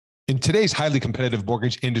In today's highly competitive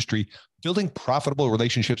mortgage industry, building profitable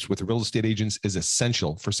relationships with real estate agents is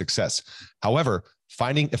essential for success. However,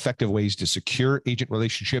 finding effective ways to secure agent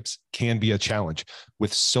relationships can be a challenge.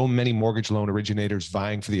 With so many mortgage loan originators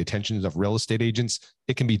vying for the attention of real estate agents,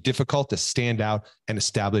 it can be difficult to stand out and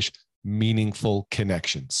establish meaningful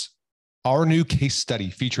connections. Our new case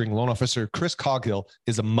study featuring loan officer Chris Coghill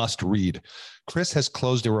is a must read. Chris has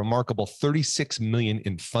closed a remarkable $36 million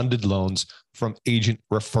in funded loans from agent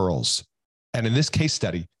referrals. And in this case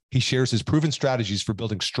study, he shares his proven strategies for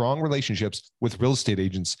building strong relationships with real estate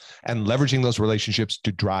agents and leveraging those relationships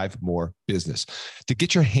to drive more business. To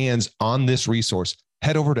get your hands on this resource,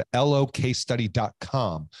 head over to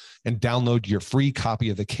locasestudy.com and download your free copy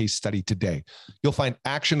of the case study today. You'll find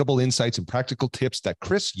actionable insights and practical tips that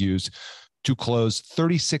Chris used to close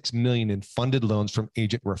 $36 million in funded loans from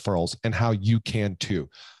agent referrals and how you can too.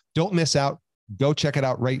 Don't miss out. Go check it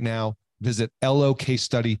out right now. Visit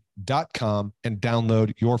locasestudy.com and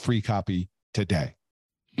download your free copy today.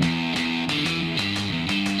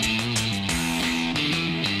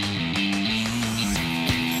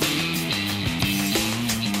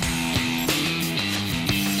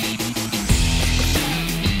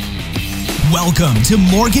 Welcome to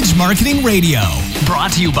Mortgage Marketing Radio,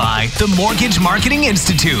 brought to you by the Mortgage Marketing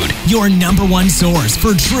Institute, your number one source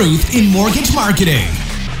for truth in mortgage marketing.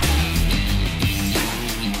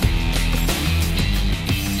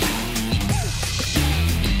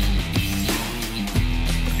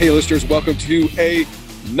 Hey, listeners, welcome to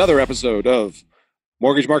another episode of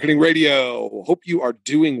Mortgage Marketing Radio. Hope you are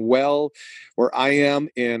doing well. Where I am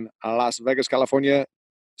in Las Vegas, California,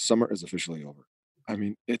 summer is officially over. I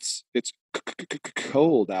mean, it's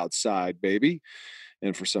cold outside, baby.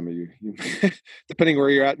 And for some of you, depending where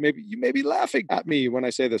you're at, you may be laughing at me when I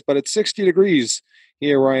say this, but it's 60 degrees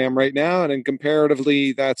here where I am right now. And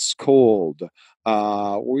comparatively, that's cold.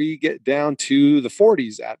 We get down to the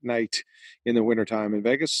 40s at night in the wintertime in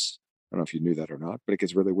Vegas. I don't know if you knew that or not, but it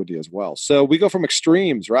gets really windy as well. So we go from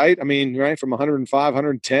extremes, right? I mean, right, from 105,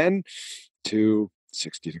 110 to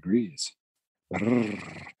 60 degrees.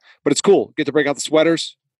 But it's cool. Get to break out the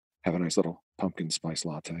sweaters. Have a nice little pumpkin spice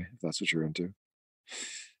latte, if that's what you're into.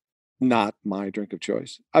 Not my drink of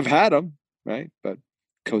choice. I've had them, right? But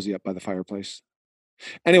cozy up by the fireplace.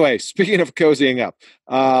 Anyway, speaking of cozying up,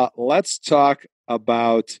 let's talk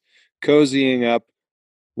about cozying up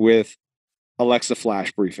with Alexa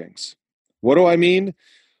flash briefings. What do I mean?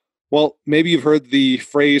 Well, maybe you've heard the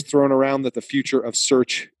phrase thrown around that the future of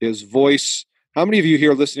search is voice. How many of you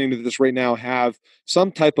here listening to this right now have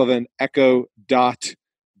some type of an Echo Dot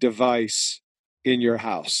device in your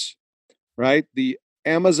house, right? The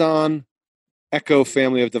Amazon Echo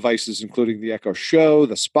family of devices, including the Echo Show,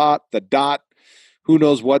 the Spot, the Dot, who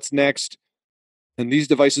knows what's next. And these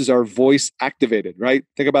devices are voice activated, right?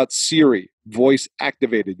 Think about Siri, voice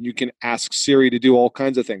activated. You can ask Siri to do all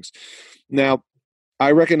kinds of things. Now,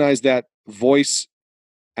 I recognize that voice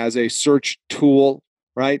as a search tool,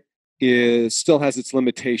 right, still has its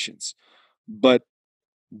limitations, but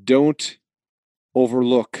don't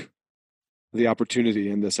overlook the opportunity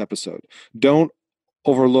in this episode. Don't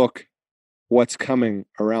overlook what's coming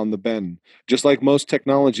around the bend. Just like most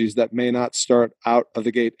technologies that may not start out of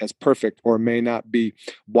the gate as perfect or may not be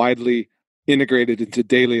widely integrated into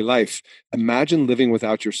daily life. Imagine living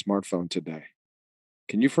without your smartphone today.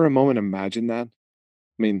 Can you for a moment imagine that?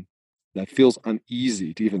 I mean, that feels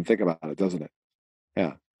uneasy to even think about it, doesn't it?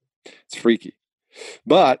 Yeah. It's freaky.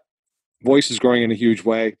 But voice is growing in a huge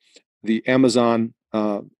way. The Amazon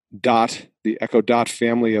Dot, the Echo Dot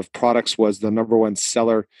family of products was the number one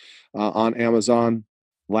seller on Amazon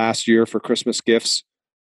last year for Christmas gifts.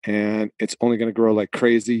 And it's only going to grow like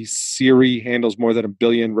crazy. Siri handles more than 1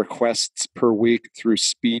 billion requests per week through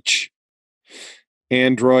speech.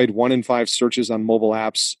 Android, 1 in 5 searches on mobile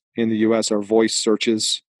apps in the US are voice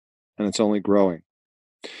searches, and it's only growing.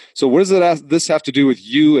 So what does this have to do with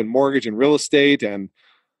you and mortgage and real estate? And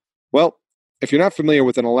well, if you're not familiar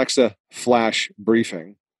with an Alexa flash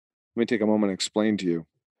briefing, let me take a moment and explain to you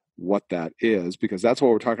what that is, because that's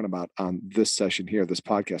what we're talking about on this session here, this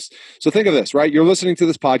podcast. So think of this, right? You're listening to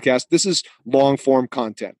this podcast. This is long form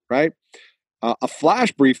content, right? A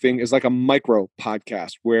flash briefing is like a micro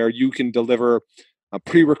podcast where you can deliver a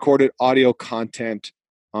pre-recorded audio content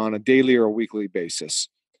on a daily or a weekly basis.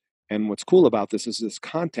 And what's cool about this is this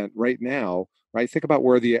content right now, right? Think about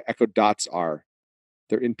where the Echo Dots are.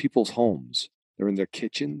 They're in people's homes. They're in their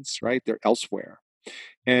kitchens, right? They're elsewhere.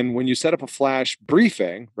 And when you set up a flash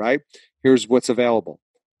briefing, right, here's what's available.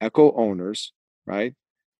 Echo owners, right,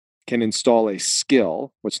 can install a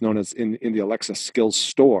skill, what's known as in the Alexa Skills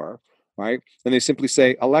Store, right? And they simply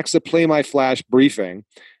say, Alexa, play my flash briefing.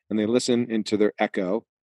 and they listen into their Echo,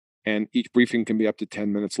 and each briefing can be up to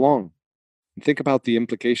 10 minutes long. And think about the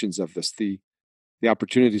implications of this, the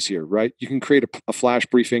opportunities here, right? You can create a flash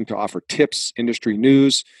briefing to offer tips, industry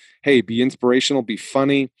news. Hey, be inspirational, be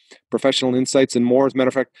funny, professional insights, and more. As a matter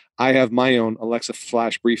of fact, I have my own Alexa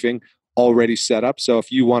flash briefing already set up. So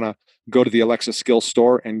if you want to go to the Alexa Skills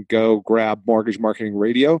Store and go grab Mortgage Marketing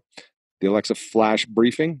Radio, the Alexa flash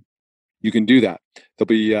briefing, you can do that. There'll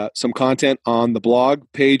be some content on the blog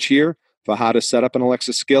page here for how to set up an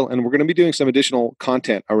Alexa skill. And we're going to be doing some additional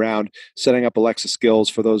content around setting up Alexa skills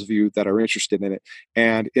for those of you that are interested in it.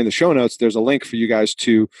 And in the show notes, there's a link for you guys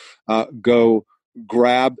to go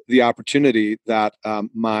grab the opportunity that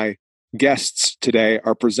my guests today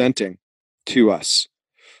are presenting to us.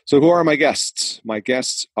 So who are my guests? My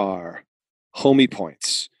guests are Homie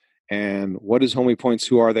Points. And what is Homie Points?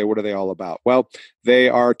 Who are they? What are they all about? Well, they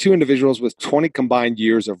are two individuals with 20 combined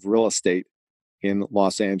years of real estate in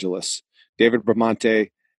Los Angeles. David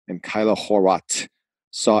Bramante and Kyla Horvat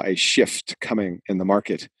saw a shift coming in the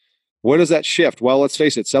market. What is that shift? Well, let's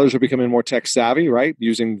face it, sellers are becoming more tech savvy, right?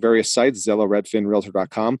 Using various sites, Zillow, Redfin,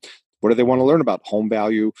 Realtor.com. What do they want to learn about? Home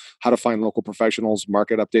value, how to find local professionals,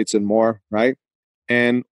 market updates, and more, right?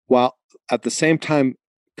 And while at the same time,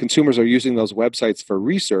 consumers are using those websites for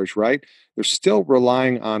research, right? They're still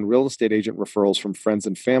relying on real estate agent referrals from friends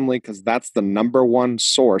and family because that's the number one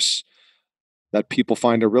source that people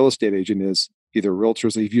find a real estate agent is either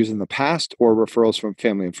realtors they've used in the past or referrals from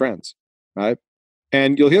family and friends, right?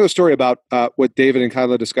 And you'll hear the story about what David and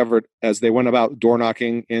Kyla discovered as they went about door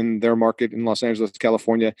knocking in their market in Los Angeles,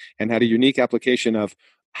 California, and had a unique application of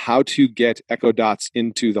how to get Echo Dots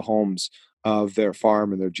into the homes of their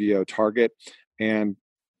farm and their geo target. And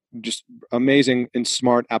just amazing and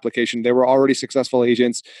smart application. They were already successful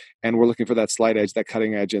agents and we're looking for that slight edge, that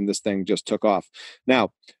cutting edge, and this thing just took off.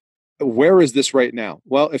 Now, where is this right now?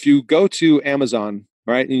 Well, if you go to Amazon,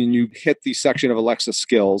 right, and you hit the section of Alexa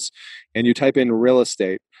skills and you type in real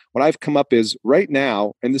estate, what I've come up is right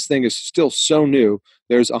now, and this thing is still so new,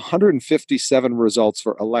 there's 157 results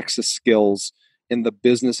for Alexa skills in the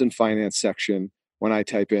business and finance section when I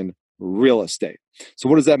type in real estate. So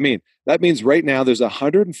what does that mean? That means right now there's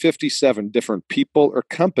 157 different people or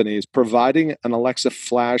companies providing an Alexa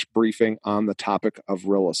flash briefing on the topic of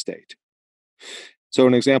real estate. So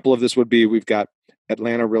an example of this would be we've got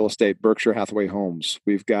Atlanta Real Estate, Berkshire Hathaway Homes.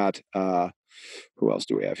 We've got, who else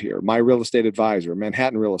do we have here? My Real Estate Advisor,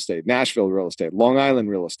 Manhattan Real Estate, Nashville Real Estate, Long Island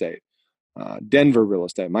Real Estate, Denver Real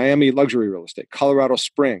Estate, Miami Luxury Real Estate, Colorado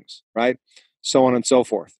Springs, right? So on and so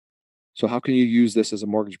forth. So how can you use this as a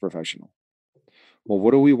mortgage professional? Well,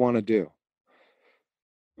 what do we want to do?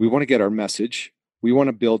 We want to get our message. We want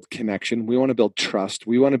to build connection. We want to build trust.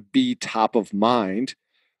 We want to be top of mind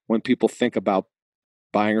when people think about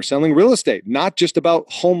buying or selling real estate, not just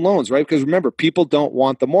about home loans, right? Because remember, people don't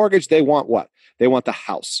want the mortgage. They want what? They want the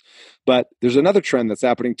house. But there's another trend that's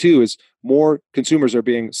happening too, is more consumers are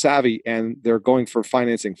being savvy and they're going for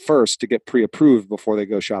financing first to get pre-approved before they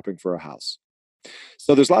go shopping for a house.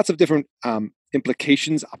 So there's lots of different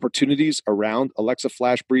implications, opportunities around Alexa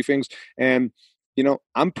flash briefings. And, you know,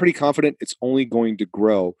 I'm pretty confident it's only going to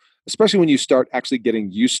grow, especially when you start actually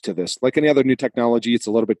getting used to this. Like any other new technology, it's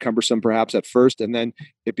a little bit cumbersome perhaps at first, and then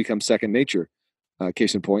it becomes second nature.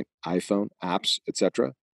 Case in point, iPhone, apps,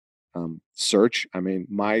 etc. Search. I mean,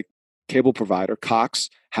 my cable provider, Cox,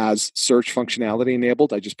 has search functionality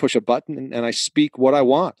enabled. I just push a button and I speak what I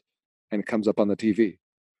want, and it comes up on the TV.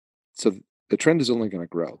 So the trend is only going to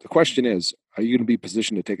grow. The question is, are you going to be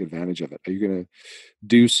positioned to take advantage of it? Are you going to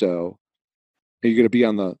do so? Are you going to be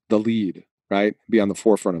on the lead, right? Be on the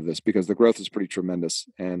forefront of this, because the growth is pretty tremendous.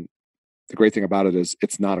 And the great thing about it is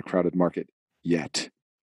it's not a crowded market yet,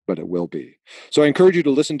 but it will be. So I encourage you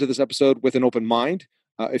to listen to this episode with an open mind.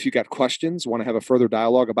 If you got questions, want to have a further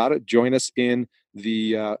dialogue about it, join us in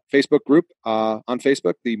the Facebook group on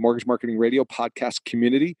Facebook, the Mortgage Marketing Radio podcast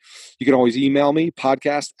community. You can always email me,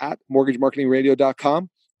 podcast@mortgagemarketingradio.com,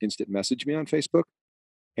 instant message me on Facebook.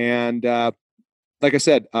 And like I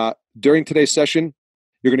said, during today's session,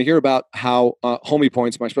 you're going to hear about how Homie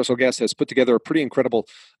Points, my special guest, has put together a pretty incredible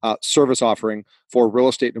service offering for real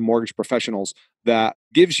estate and mortgage professionals that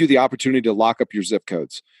gives you the opportunity to lock up your zip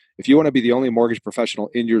codes. If you want to be the only mortgage professional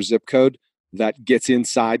in your zip code that gets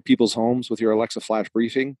inside people's homes with your Alexa flash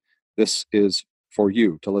briefing, this is for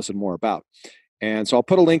you to listen more about. And so I'll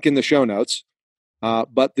put a link in the show notes,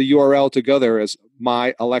 but the URL to go there is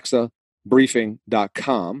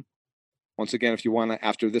myalexabriefing.com. Once again, if you want to,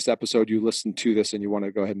 after this episode, you listen to this and you want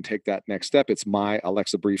to go ahead and take that next step, it's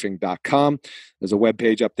myalexabriefing.com. There's a web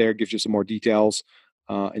page up there, gives you some more details,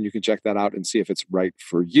 and you can check that out and see if it's right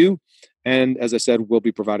for you. And as I said, we'll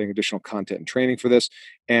be providing additional content and training for this.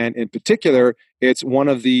 And in particular, it's one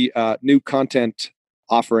of the new content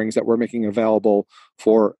offerings that we're making available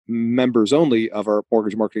for members only of our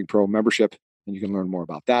Mortgage Marketing Pro membership. And you can learn more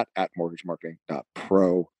about that at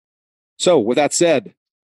mortgagemarketing.pro. So with that said,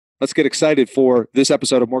 let's get excited for this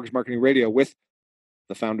episode of Mortgage Marketing Radio with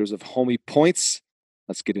the founders of Homie Points.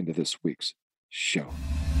 Let's get into this week's show.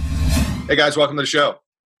 Hey guys, welcome to the show.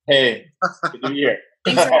 Hey, good to be here.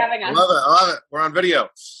 Thanks for having us. I love it. We're on video.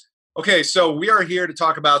 Okay, so we are here to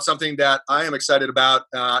talk about something that I am excited about.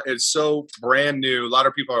 It's so brand new. A lot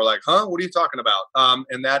of people are like, huh, what are you talking about?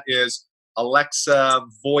 And that is Alexa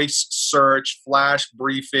voice search, flash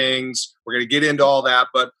briefings. We're going to get into all that,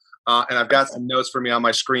 but and I've got some notes for me on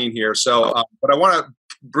my screen here. So, but I want to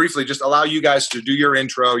briefly just allow you guys to do your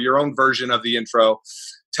intro, your own version of the intro.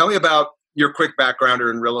 Tell me about your quick backgrounder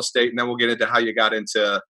in real estate, and then we'll get into how you got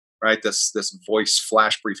into this voice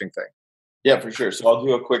flash briefing thing. Yeah, for sure. So I'll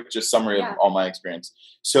do a quick just summary of all my experience.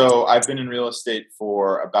 So I've been in real estate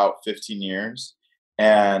for about 15 years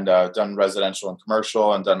and done residential and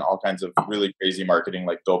commercial and done all kinds of really crazy marketing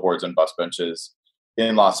like billboards and bus benches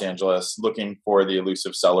in Los Angeles, looking for the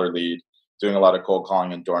elusive seller lead, doing a lot of cold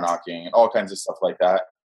calling and door knocking and all kinds of stuff like that,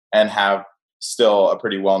 and have still a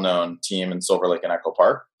pretty well-known team in Silver Lake and Echo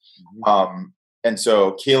Park. Mm-hmm. And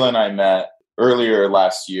so Kayla and I met earlier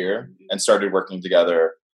last year and started working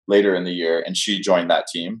together later in the year, and she joined that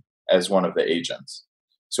team as one of the agents.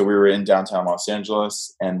 So we were in downtown Los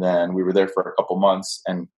Angeles, and then we were there for a couple months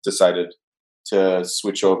and decided to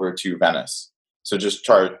switch over to Venice. So just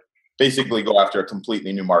basically go after a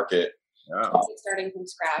completely new market. Starting from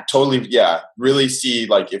scratch. Totally, yeah. Really see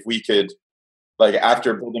if we could,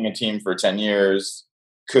 after building a team for 10 years,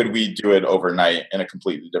 could we do it overnight in a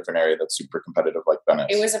completely different area that's super competitive like Venice?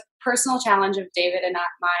 It was a personal challenge of David and not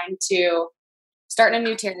mine to start in a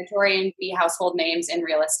new territory and be household names in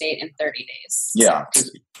real estate in 30 days. Yeah.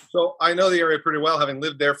 So I know the area pretty well, having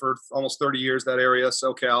lived there for almost 30 years, that area,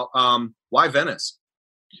 SoCal. Why Venice?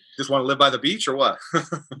 Just want to live by the beach or what?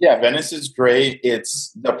 Yeah, Venice is great.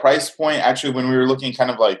 It's the price point. Actually, when we were looking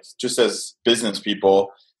kind of just as business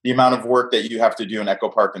people, the amount of work that you have to do in Echo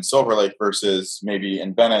Park and Silver Lake versus maybe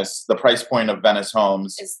in Venice, the price point of Venice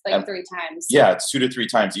homes is 3 times. Yeah, it's 2 to 3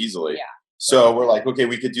 times easily. Yeah. So we're like, okay,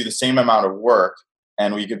 we could do the same amount of work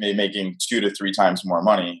and we could be making 2 to 3 times more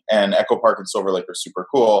money. And Echo Park and Silver Lake are super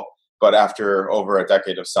cool. But after over a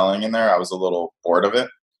decade of selling in there, I was a little bored of it.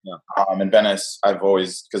 Yeah. In Venice, I've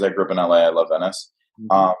always, because I grew up in LA, I love Venice.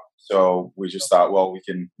 Mm-hmm. So we just thought, well, we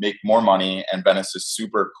can make more money, and Venice is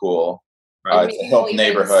super cool. Right. It's a hill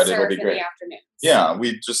neighborhood. It'll be great. Yeah,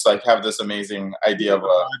 we just have this amazing idea of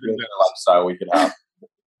a lifestyle we could have.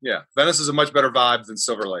 Yeah, Venice is a much better vibe than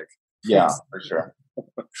Silver Lake. Yeah, for sure.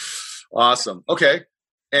 Awesome. Okay.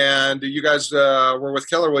 And you guys were with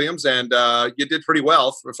Keller Williams, and you did pretty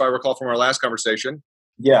well, if I recall from our last conversation.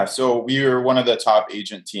 Yeah. So we were one of the top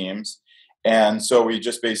agent teams. And so we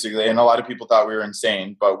just basically, and a lot of people thought we were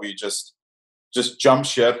insane, but we just jumped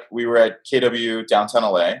ship. We were at KW downtown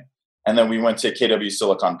LA, and then we went to KW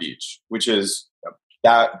Silicon Beach, which is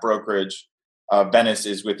that brokerage. Venice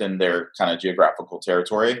is within their kind of geographical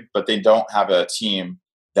territory, but they don't have a team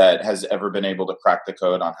that has ever been able to crack the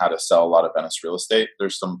code on how to sell a lot of Venice real estate.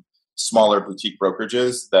 There's some smaller boutique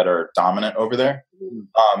brokerages that are dominant over there.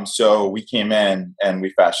 So we came in and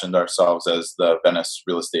we fashioned ourselves as the Venice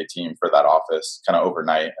real estate team for that office kind of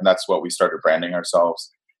overnight. And that's what we started branding ourselves.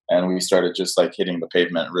 And we started just hitting the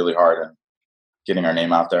pavement really hard and getting our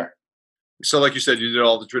name out there. So like you said, you did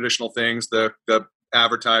all the traditional things, the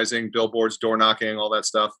advertising, billboards, door knocking, all that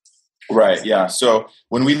stuff. Right. Yeah. So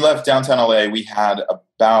when we left downtown LA, we had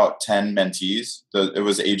about 10 mentees. It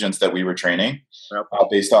was agents that we were training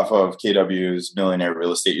based off of KW's Millionaire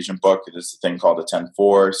Real Estate Agent book. There's a thing called a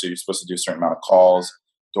 10-4. So you're supposed to do a certain amount of calls,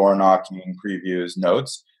 door knocking, previews,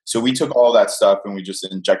 notes. So we took all that stuff and we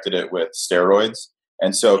just injected it with steroids.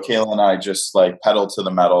 And so Kayla and I just pedaled to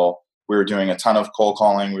the metal. We were doing a ton of cold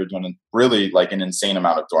calling. We were doing really an insane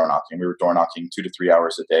amount of door knocking. We were door knocking 2 to 3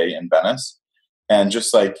 hours a day in Venice. And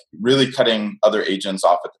just really cutting other agents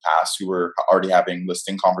off at the pass who were already having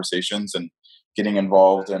listing conversations and getting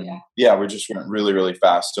involved. And we just went really, really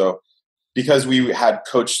fast. So because we had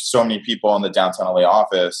coached so many people in the downtown LA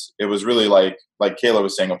office, it was really like Kayla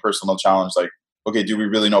was saying, a personal challenge. Okay, do we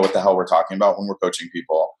really know what the hell we're talking about when we're coaching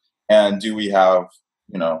people? And do we have,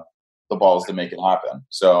 the balls to make it happen?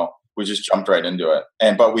 So we just jumped right into it.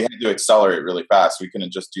 But we had to accelerate really fast. We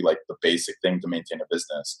couldn't just do the basic thing to maintain a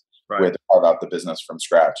business. Right. We had to carve out the business from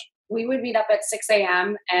scratch. We would meet up at 6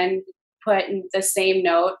 a.m. and put the same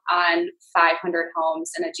note on 500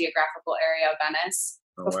 homes in a geographical area of Venice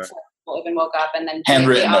people even woke up and then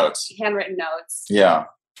handwritten notes. Yeah.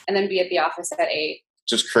 And then be at the office at 8.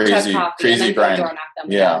 Just crazy grind.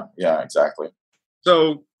 Yeah, exactly.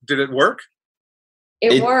 So did it work?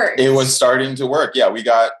 It worked. It was starting to work. Yeah, we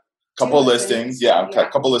got a couple listings. Yeah, a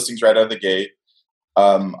couple listings right out of the gate.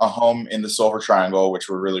 A home in the Silver Triangle, which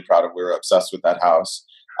we're really proud of. We were obsessed with that house.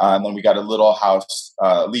 And then we got a little house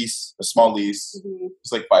lease, a small lease.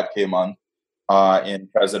 It's like $5,000 a month in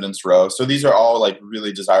President's Row. So these are all like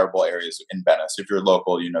really desirable areas in Venice. If you're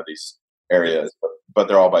local, you know these areas, but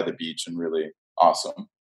they're all by the beach and really awesome.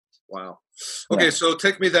 Wow. Okay, so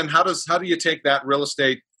take me then. How do you take that real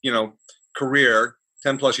estate, career,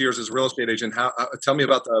 10 plus years as a real estate agent? Tell me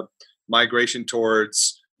about the migration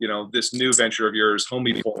towards, this new venture of yours, Home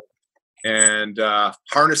Depot, and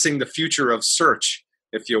harnessing the future of search,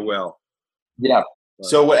 if you will. Yeah.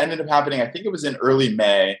 So what ended up happening, I think it was in early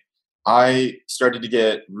May, I started to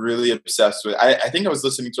get really obsessed with, I think I was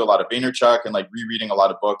listening to a lot of Vaynerchuk and like rereading a lot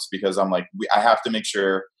of books because I'm like, I have to make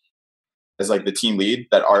sure as like the team lead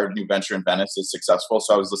that our new venture in Venice is successful.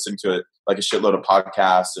 So I was listening to it like a shitload of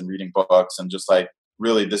podcasts and reading books and just like,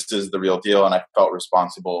 really, this is the real deal. And I felt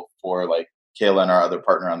responsible for like Kayla and our other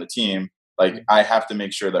partner on the team. Like I have to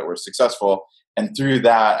make sure that we're successful. And through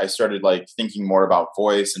that, I started like thinking more about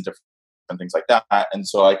voice and different things like that. And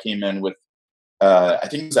so I came in with, I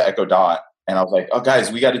think it was at Echo Dot. And I was like, oh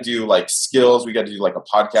guys, we got to do like skills. We got to do like a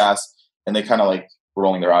podcast. And they kind of like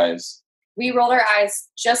rolling their eyes. We rolled our eyes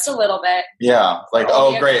just a little bit. Yeah. Like,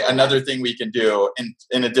 oh great. Another thing we can do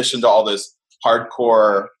in addition to all this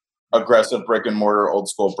hardcore, aggressive brick and mortar, old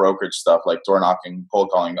school brokerage stuff like door knocking, cold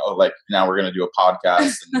calling. Oh, like now we're going to do a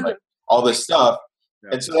podcast and like all this stuff.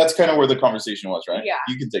 Yeah. And so that's kind of where the conversation was, right? Yeah.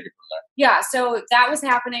 You can take it from there. Yeah. So that was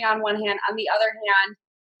happening on one hand. On the other hand,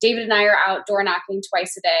 David and I are out door knocking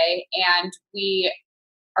twice a day, and we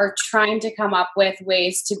are trying to come up with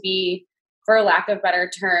ways to be, for lack of better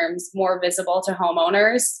terms, more visible to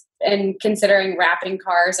homeowners, and considering wrapping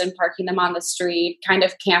cars and parking them on the street, kind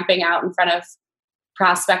of camping out in front of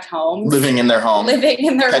prospect homes, living in their home,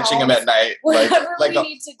 catching them at night, like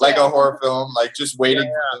a horror film, like just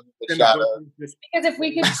waiting for the shadow. Because if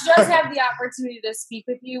we could just have the opportunity to speak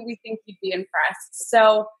with you, we think you'd be impressed.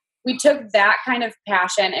 So we took that kind of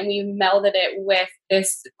passion and we melded it with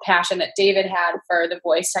this passion that David had for the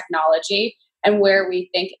voice technology and where we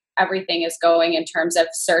think everything is going in terms of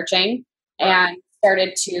searching, and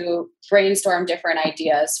started to brainstorm different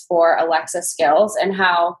ideas for Alexa skills and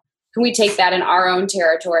how can we take that in our own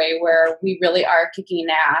territory where we really are kicking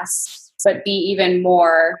ass, but be even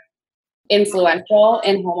more influential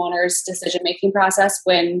in homeowners' decision-making process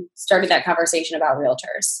when started that conversation about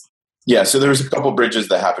realtors. Yeah, so there was a couple bridges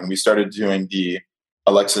that happened. We started doing the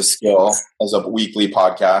Alexa skill as a weekly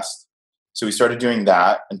podcast. So we started doing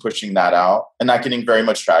that and pushing that out and not getting very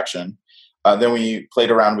much traction. Then we played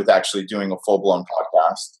around with actually doing a full-blown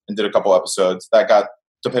podcast and did a couple episodes. That got,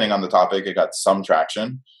 depending on the topic, it got some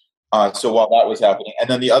traction. So while that was happening, and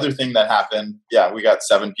then the other thing that happened, we got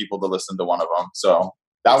 7 people to listen to one of them. So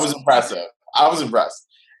that was impressive. I was impressed.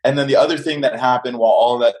 And then the other thing that happened while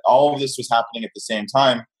all of this was happening at the same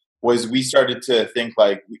time was we started to think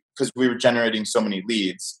like, because we were generating so many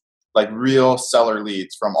leads, like real seller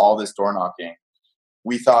leads from all this door knocking.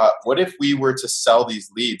 We thought, what if we were to sell these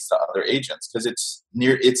leads to other agents? Because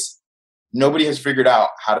nobody has figured out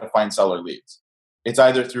how to find seller leads. It's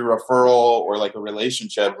either through referral or like a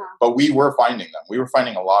relationship, but we were finding them. We were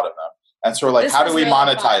finding a lot of them. And so we're like, how do we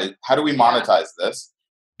monetize this?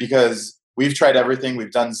 Because we've tried everything.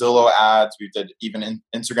 We've done Zillow ads. We did even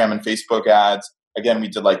Instagram and Facebook ads. Again, we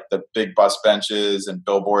did like the big bus benches and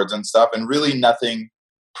billboards and stuff, and really nothing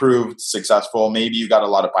proved successful. Maybe you got a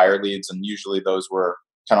lot of buyer leads, and usually those were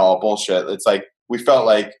kind of all bullshit. It's like, we felt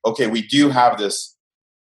like, okay, we do have this,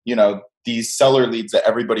 these seller leads that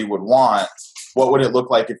everybody would want. What would it look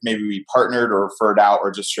like if maybe we partnered or referred out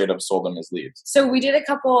or just straight up sold them as leads? So we did a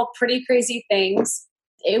couple pretty crazy things.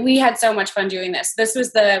 We had so much fun doing this. This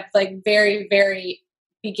was the very, very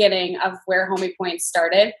beginning of where Homey Point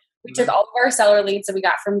started. We took all of our seller leads that we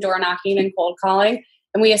got from door knocking and cold calling,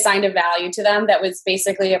 and we assigned a value to them that was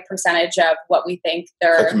basically a percentage of what we think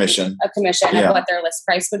their commission of what their list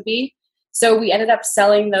price would be. So we ended up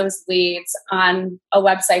selling those leads on a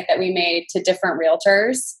website that we made to different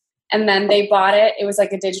realtors. And then they bought it. It was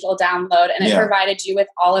like a digital download, and it provided you with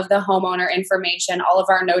all of the homeowner information, all of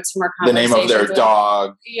our notes from our conversations. The name of their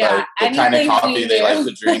dog, the kind of coffee they like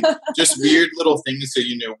to drink. Just weird little things so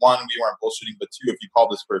you knew, one, we weren't bullshitting, but two, if you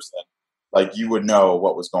called this person, like you would know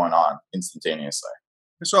what was going on instantaneously.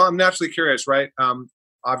 So I'm naturally curious, right?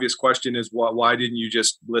 Obvious question is, why didn't you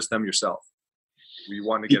just list them yourself? Were you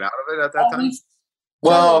wanting to get out of it at that time?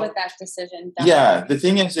 struggle with that decision. Definitely. Yeah, the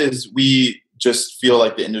thing is we just feel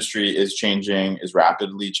like the industry is changing, is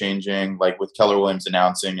rapidly changing. Like with Keller Williams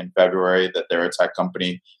announcing in February that they're a tech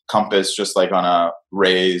company, Compass just like on a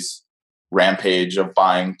rampage of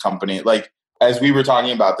buying company. Like as we were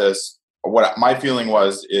talking about this, what my feeling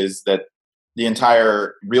is that the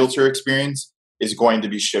entire realtor experience is going to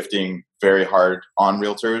be shifting very hard on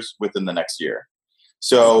realtors within the next year.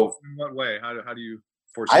 So in what way? How do you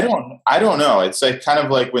foresee? I don't know. It's like kind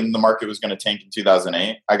of like when the market was going to tank in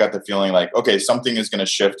 2008. I got the feeling like, okay, something is going to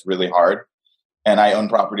shift really hard. And I owned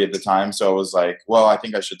property at the time. So I was like, well, I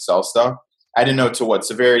think I should sell stuff. I didn't know to what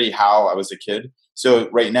severity, how. I was a kid. So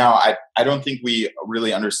right now, I don't think we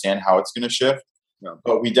really understand how it's going to shift. No.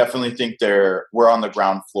 But we definitely think we're on the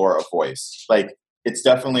ground floor of voice. Like it's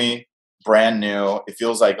definitely brand new. It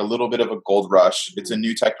feels like a little bit of a gold rush. It's a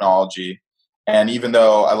new technology. And even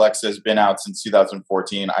though Alexa has been out since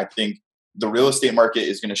 2014, I think the real estate market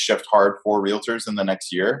is going to shift hard for realtors in the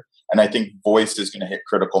next year. And I think voice is going to hit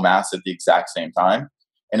critical mass at the exact same time.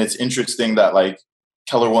 And it's interesting that like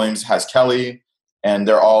Keller Williams has Kelly, and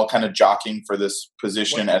they're all kind of jockeying for this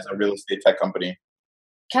position as a real estate tech company.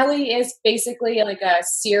 Kelly is basically like a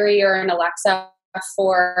Siri or an Alexa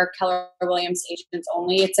for Keller Williams agents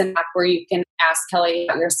only. It's an app where you can ask Kelly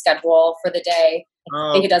about your schedule for the day.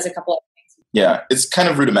 I think it does a couple of things. Yeah, it's kind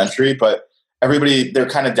of rudimentary, but they're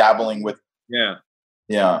kind of dabbling with.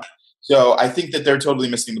 Yeah. So I think that they're totally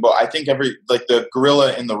missing the boat. I think the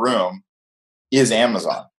gorilla in the room is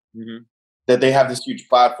Amazon. Mm-hmm. That they have this huge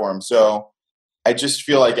platform. So I just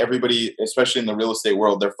feel like everybody, especially in the real estate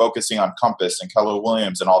world, they're focusing on Compass and Keller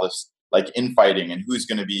Williams and all this like infighting and who's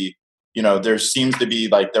going to be, there seems to be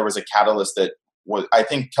like, there was a catalyst that was, I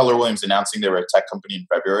think Keller Williams announcing they were a tech company in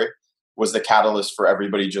February was the catalyst for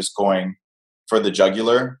everybody just going for the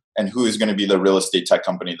jugular and who is going to be the real estate tech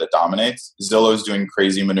company that dominates. Zillow's doing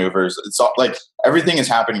crazy maneuvers. It's all like everything is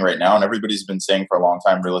happening right now. And everybody's been saying for a long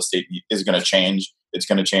time, real estate is going to change. It's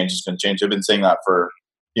going to change. It's going to change. I've been saying that for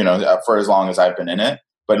as long as I've been in it.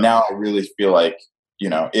 But now I really feel like,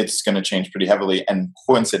 it's going to change pretty heavily. And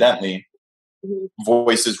coincidentally,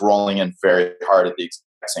 voice is rolling in very hard at the exact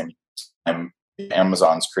same time.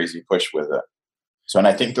 Amazon's crazy push with it. So, and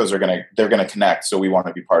I think they're going to connect. So we want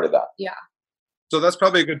to be part of that. Yeah. So that's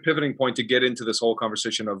probably a good pivoting point to get into this whole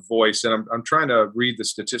conversation of voice. And I'm trying to read the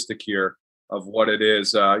statistic here of what it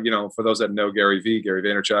is. For those that know Gary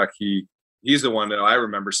Vaynerchuk, he's the one that I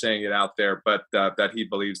remember saying it out there, but that he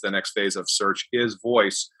believes the next phase of search is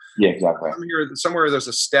voice. Yeah, exactly. Somewhere there's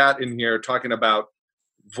a stat in here talking about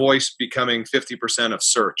voice becoming 50% of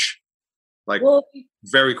search,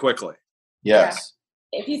 very quickly. Yes.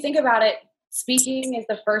 Yeah. If you think about it, speaking is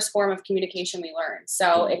the first form of communication we learn.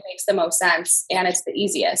 So it makes the most sense and it's the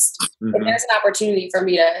easiest. Mm-hmm. If there's an opportunity for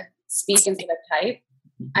me to speak instead of type,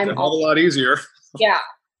 I'm a whole lot easier. Yeah.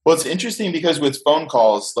 Well, it's interesting because with phone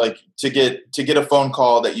calls, like to get a phone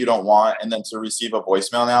call that you don't want and then to receive a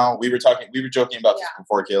voicemail now, we were joking about this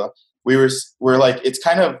before, Kayla. We're like, it's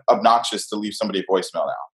kind of obnoxious to leave somebody a voicemail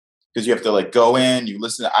now because you have to like go in, you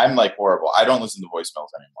listen. I'm like horrible. I don't listen to voicemails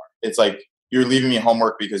anymore. It's like you're leaving me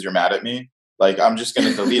homework because you're mad at me. Like I'm just going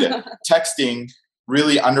to delete it. Texting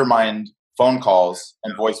really undermined phone calls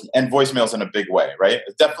and voicemails in a big way, right?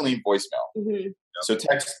 It's definitely voicemail. Mm-hmm. So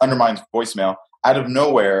text undermines voicemail. Out of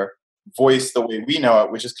nowhere, voice the way we know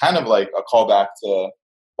it, which is kind of like a callback to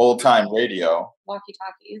old time radio.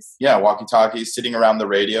 Walkie-talkies. Yeah, walkie-talkies, sitting around the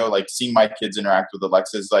radio, like seeing my kids interact with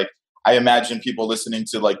Alexas. Like I imagine people listening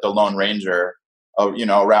to like the Lone Ranger,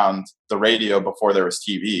 around the radio before there was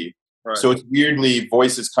TV. Right. So it's weirdly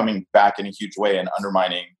voice is coming back in a huge way and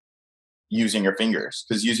undermining using your fingers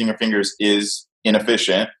because using your fingers is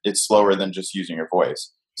inefficient. It's slower than just using your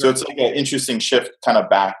voice. So it's like an interesting shift kind of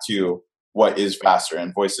back to what is faster,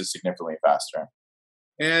 and voice is significantly faster.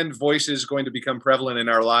 And voice is going to become prevalent in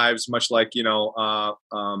our lives, much like, the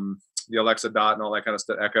Alexa Dot and all that kind of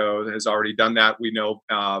stuff. Echo has already done that. We know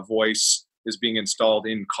voice is being installed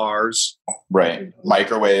in cars. Right.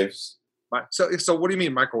 Microwaves. So what do you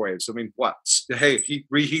mean microwaves? I mean, what? Hey,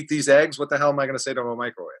 reheat these eggs? What the hell am I going to say to a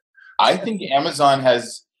microwave? I think Amazon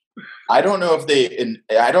has, I don't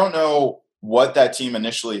know what that team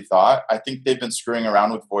initially thought. I think they've been screwing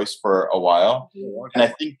around with voice for a while. And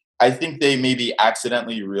I think they maybe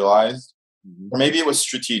accidentally realized, or maybe it was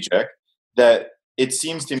strategic, that it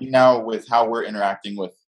seems to me now with how we're interacting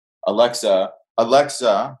with Alexa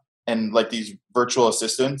and like these virtual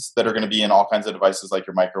assistants that are going to be in all kinds of devices like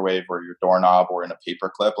your microwave or your doorknob or in a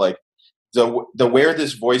paperclip, like the where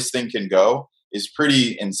this voice thing can go is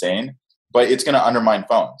pretty insane, but it's going to undermine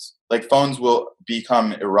phones. Like phones will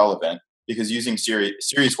become irrelevant because using Siri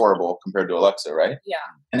is horrible compared to Alexa, right? Yeah.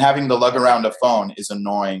 And having to lug around a phone is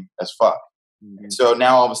annoying as fuck. Mm-hmm. So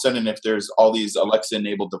now all of a sudden, if there's all these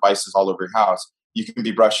Alexa-enabled devices all over your house, you can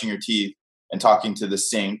be brushing your teeth and talking to the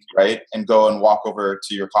sink, right? And go and walk over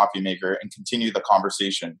to your coffee maker and continue the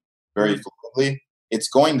conversation very fluidly. It's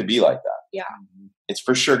going to be like that. Yeah. It's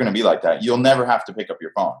for sure going to be like that. You'll never have to pick up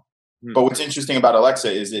your phone. But what's interesting about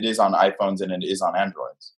Alexa is it is on iPhones and it is on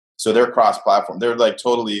Androids. So they're cross-platform. They're like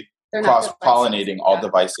totally cross-pollinating all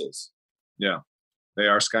devices. Yeah. They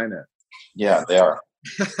are Skynet. Yeah, they are.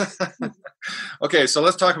 Okay, so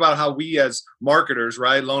let's talk about how we as marketers,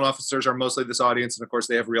 right? Loan officers are mostly this audience, and of course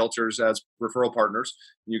they have realtors as referral partners.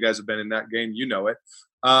 You guys have been in that game, you know it.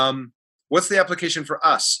 What's the application for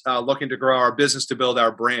us looking to grow our business, to build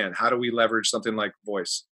our brand? How do we leverage something like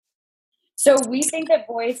voice? So we think that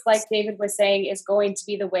voice, like David was saying, is going to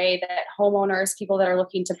be the way that homeowners, people that are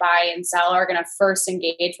looking to buy and sell, are going to first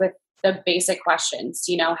engage with the basic questions.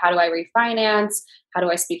 You know, how do I refinance? How do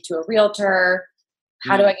I speak to a realtor?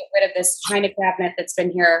 How do I get rid of this china cabinet that's been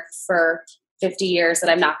here for 50 years that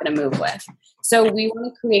I'm not going to move with? So we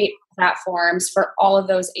want to create platforms for all of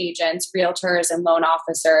those agents, realtors, and loan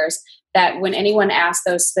officers that when anyone asks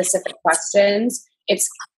those specific questions, it's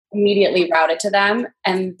immediately routed to them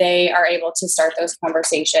and they are able to start those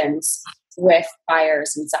conversations with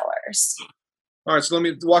buyers and sellers. All right, so let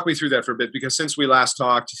me walk me through that for a bit, because since we last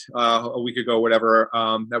talked a week ago, whatever,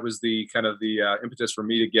 that was the kind of the impetus for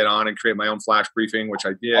me to get on and create my own flash briefing, which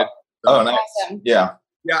I did. Oh, nice. Awesome. Yeah.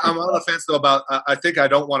 Yeah, I'm on the fence though about, I think I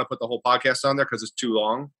don't want to put the whole podcast on there because it's too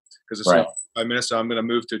long, because it's only 5 minutes, so I'm going to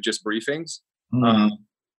move to just briefings.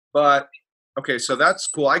 But okay, so that's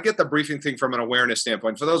cool. I get the briefing thing from an awareness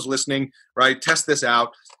standpoint. For those listening, right, test this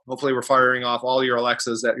out. Hopefully we're firing off all your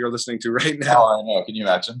Alexas that you're listening to right now. Oh, I know. Can you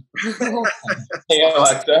imagine? Hey,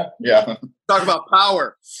 Alexa. Yeah. Talk about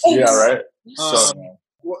power. Yeah, right.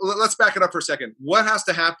 Let's back it up for a second. What has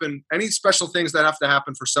to happen? Any special things that have to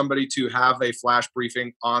happen for somebody to have a flash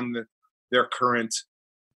briefing on their current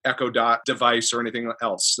Echo Dot device or anything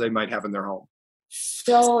else they might have in their home?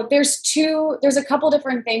 So there's a couple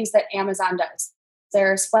different things that Amazon does.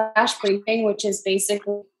 There's flash briefing, which is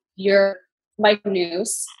basically your micro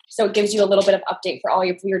news. So it gives you a little bit of update for all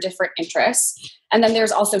of your different interests. And then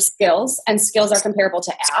there's also skills, and skills are comparable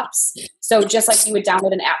to apps. So just like you would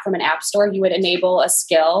download an app from an app store, you would enable a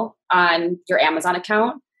skill on your Amazon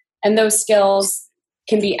account. And those skills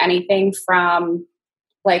can be anything from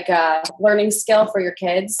like a learning skill for your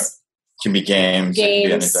kids. Can be games, can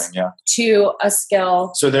be anything, yeah. To a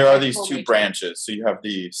skill. So there are these two branches. So you have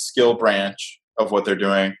the skill branch of what they're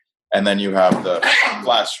doing, and then you have the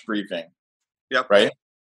flash briefing. Yep. Right?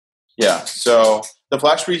 Yeah. So the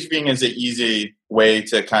flash briefing is an easy way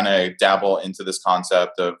to kind of dabble into this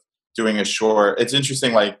concept of doing a short. It's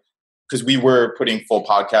interesting, like, because we were putting full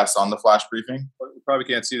podcasts on the flash briefing. You probably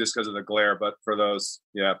can't see this because of the glare, but for those,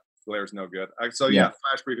 yeah, glare's no good. So yeah,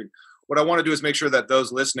 flash briefing. What I want to do is make sure that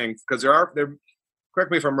those listening, because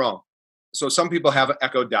correct me if I'm wrong. So some people have an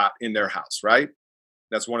Echo Dot in their house, right?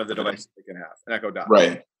 That's one of the devices they can have, an Echo Dot.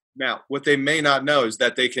 Right. Now, what they may not know is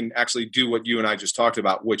that they can actually do what you and I just talked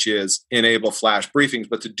about, which is enable flash briefings.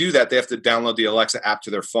 But to do that, they have to download the Alexa app to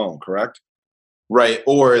their phone, correct? Right.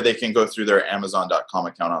 Or they can go through their Amazon.com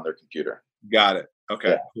account on their computer. Got it. Okay.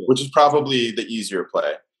 Yeah. Cool. Which is probably the easier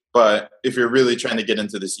play. But if you're really trying to get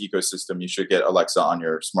into this ecosystem, you should get Alexa on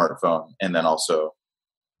your smartphone and then also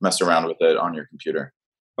mess around with it on your computer.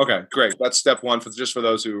 Okay, great. That's step one just for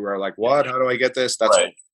those who are like, what? How do I get this? That's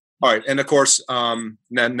right. All right. And of course,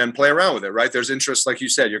 then play around with it, right? There's interests, like you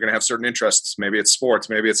said, you're going to have certain interests. Maybe it's sports.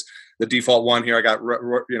 Maybe it's the default one here. I got,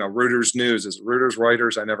 Reuters News. Is it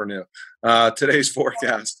Reuters? I never knew. Today's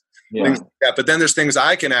forecast. Yeah. Things like that. But then there's things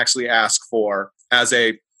I can actually ask for as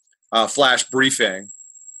a flash briefing,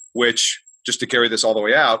 which, just to carry this all the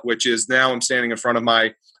way out, which is now I'm standing in front of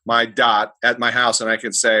my Dot at my house and I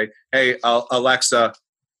can say, hey, Alexa,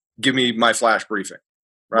 give me my flash briefing.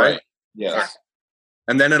 Right? Yes. Yeah.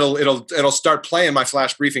 And then it'll start playing my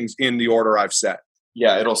flash briefings in the order I've set.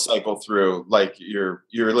 Yeah, it'll cycle through like you're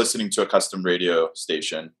listening to a custom radio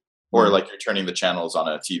station or like you're turning the channels on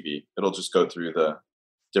a TV. It'll just go through the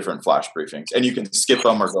different flash briefings and you can skip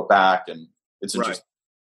them or go back, and it's interesting.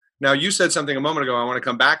 Now, you said something a moment ago I want to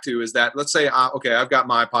come back to is that, let's say, okay, I've got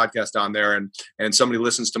my podcast on there and somebody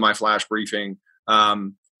listens to my flash briefing.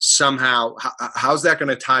 Somehow, how's that going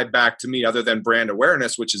to tie back to me other than brand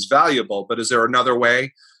awareness, which is valuable? But is there another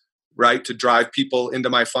way, right, to drive people into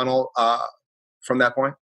my funnel from that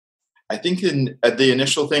point? I think the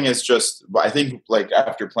initial thing is just, I think like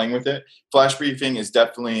after playing with it, flash briefing is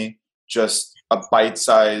definitely just a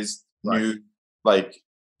bite-sized new, like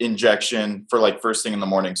injection for like first thing in the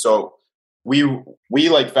morning. So we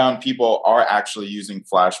like found people are actually using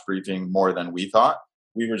flash briefing more than we thought.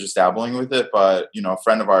 We were just dabbling with it, but a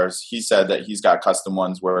friend of ours, he said that he's got custom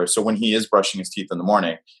ones where, so when he is brushing his teeth in the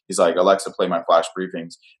morning, he's like, Alexa, play my flash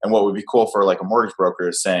briefings. And what would be cool for like a mortgage broker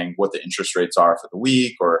is saying what the interest rates are for the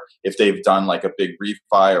week, or if they've done like a big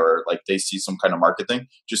refi, or like they see some kind of market thing,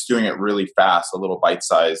 just doing it really fast, a little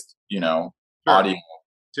bite-sized, audio.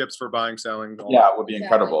 Tips for buying, selling. Yeah, it would be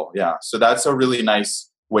incredible. Yeah. So that's a really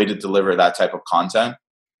nice way to deliver that type of content.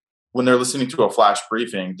 When they're listening to a flash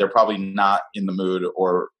briefing, they're probably not in the mood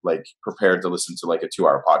or like prepared to listen to like a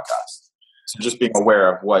 2-hour podcast. So just being aware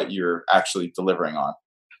of what you're actually delivering on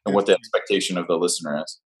and what the expectation of the listener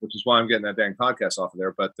is. Which is why I'm getting that dang podcast off of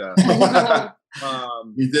there. But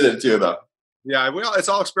you did it too, though. Yeah, well, it's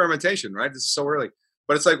all experimentation, right? This is so early.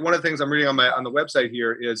 But it's like one of the things I'm reading on the website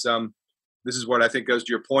here is this is what I think goes to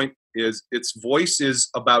your point, is its voice is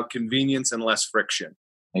about convenience and less friction.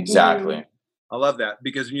 Exactly. I love that,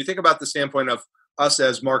 because when you think about the standpoint of us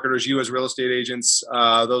as marketers, you as real estate agents,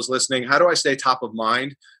 those listening, how do I stay top of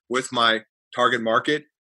mind with my target market?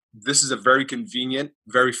 This is a very convenient,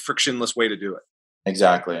 very frictionless way to do it.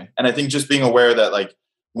 Exactly. And I think just being aware that like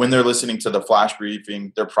when they're listening to the flash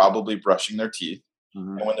briefing, they're probably brushing their teeth.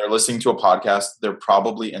 Mm-hmm. And when they're listening to a podcast, they're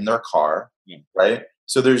probably in their car, right?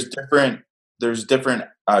 So there's different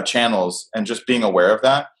channels, and just being aware of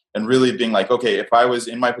that. And really being like, okay, if I was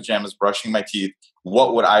in my pajamas brushing my teeth,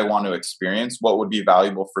 what would I want to experience? What would be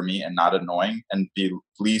valuable for me and not annoying, and be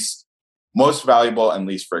most valuable and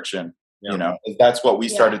least friction? Yeah. That's what we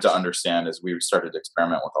started to understand as we started to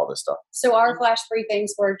experiment with all this stuff. So our flash briefings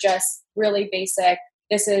were just really basic.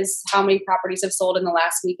 This is how many properties have sold in the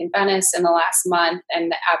last week in Venice, in the last month,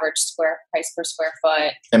 and the average price per square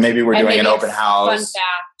foot. And maybe we're doing an open house. Fun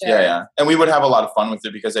fact. Yeah. And we would have a lot of fun with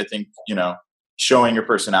it, because I think, showing your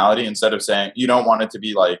personality, instead of saying, you don't want it to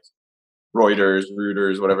be like Reuters,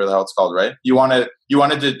 whatever the hell it's called, right? You don't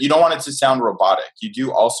want it to sound robotic. You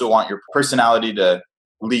do also want your personality to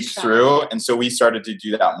leak through. And so we started to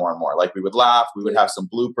do that more and more. Like we would laugh, we would have some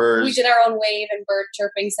bloopers. We did our own wave and bird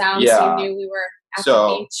chirping sounds. Yeah. So you knew we were at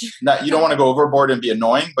the beach. You don't want to go overboard and be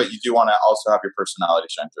annoying, but you do want to also have your personality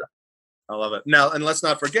shine through. I love it. Now, and let's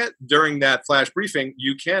not forget, during that flash briefing,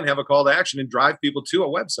 you can have a call to action and drive people to a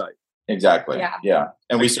website. Exactly. Yeah.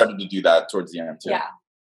 And we started to do that towards the end too.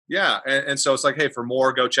 Yeah. And so it's like, hey, for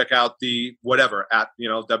more, go check out the whatever at,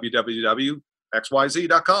 www.xyz.com.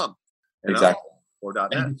 Exactly. Or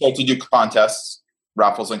 .net. And we start to do contests,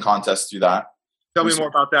 raffles and contests through that. Tell me more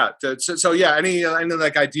about that. So yeah, any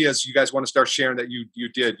like ideas you guys want to start sharing that you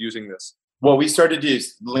did using this? Well, we started to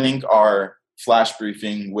link our flash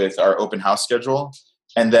briefing with our open house schedule.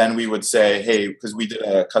 And then we would say, hey, because we did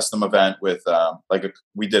a custom event with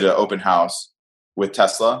we did an open house with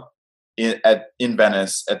Tesla in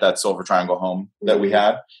Venice at that Silver Triangle home that we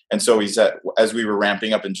had. And so we said, as we were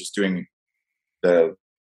ramping up and just doing the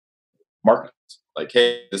market, like,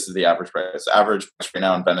 hey, this is the average price. The average price right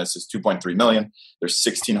now in Venice is $2.3 million. There's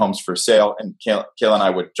 16 homes for sale. And Kayla and I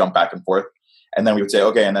would jump back and forth. And then we would say,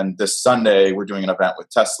 okay, and then this Sunday we're doing an event with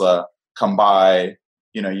Tesla. Come by.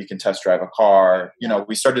 You can test drive a car.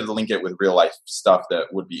 We started to link it with real life stuff that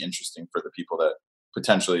would be interesting for the people that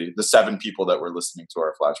potentially, the 7 people that were listening to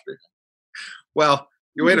our flash briefing. Well,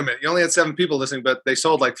 wait a minute. You only had 7 people listening, but they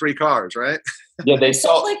sold like 3 cars, right? Yeah, they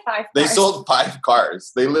sold like 5 cars. They sold 5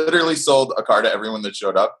 cars. They literally sold a car to everyone that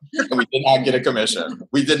showed up, and we did not get a commission.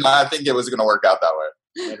 We did not think it was going to work out that way.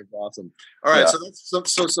 That is awesome. All right,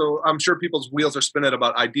 so I'm sure people's wheels are spinning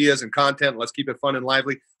about ideas and content. Let's keep it fun and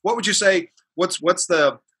lively. What would you say? What's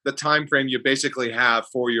the time frame you basically have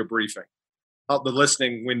for your briefing? The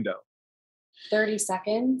listening window. 30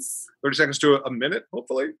 seconds. 30 seconds to a minute,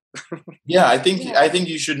 hopefully. Yeah, I think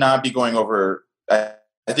you should not be going over. I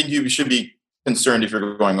think you should be concerned if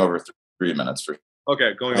you're going over 3 minutes.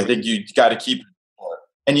 Okay, I think you got to keep.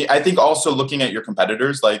 And I think also looking at your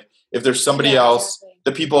competitors, like if there's somebody else,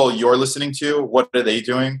 the people you're listening to, what are they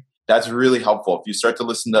doing? That's really helpful. If you start to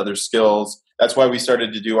listen to other skills, that's why we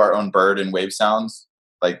started to do our own bird and wave sounds,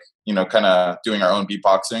 like, kind of doing our own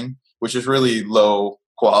beatboxing, which is really low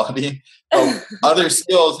quality. Other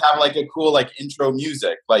skills have like a cool, like intro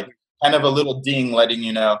music, like kind of a little ding, letting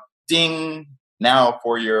you know, ding, now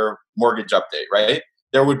for your mortgage update, right?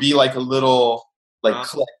 There would be like a little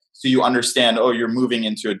click. So you understand, you're moving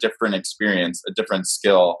into a different experience, a different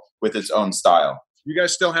skill with its own style. You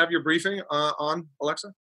guys still have your briefing on,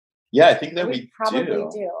 Alexa? Yeah, I think that we probably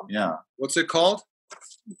do. Yeah. What's it called?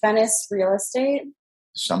 Venice Real Estate.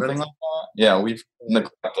 Something like that. Yeah, we've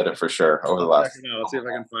neglected it for sure over the last. Let's see if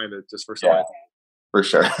I can find it just for a second. for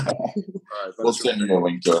sure. All right, We'll send you a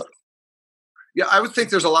link to it. Yeah, I would think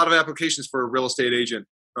there's a lot of applications for a real estate agent,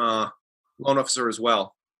 loan officer as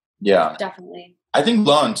well. Yeah, Definitely. I think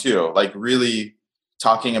loan too, like really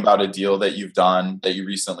talking about a deal that you've done that you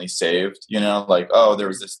recently saved, like, oh, there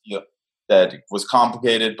was this deal that was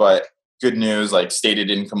complicated, but good news, like stated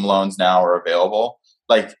income loans now are available.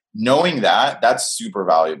 Like knowing that's super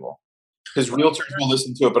valuable because realtors will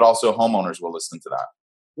listen to it, but also homeowners will listen to that.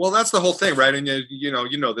 Well, that's the whole thing, right? And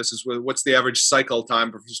this is what's the average cycle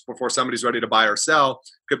time before somebody's ready to buy or sell.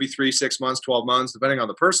 Could be 3, 6 months, 12 months, depending on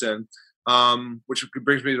the person. Which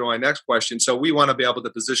brings me to my next question. So we want to be able to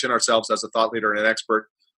position ourselves as a thought leader and an expert,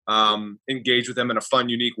 engage with them in a fun,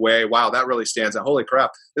 unique way. Wow, that really stands out. Holy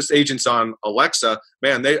crap. This agent's on Alexa.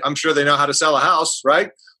 Man, I'm sure they know how to sell a house, right?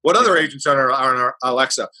 What other agents are on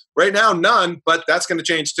Alexa? Right now, none, but that's going to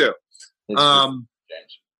change too.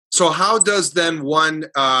 So how does then one,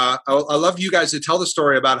 I love you guys to tell the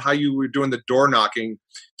story about how you were doing the door knocking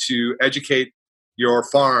to educate your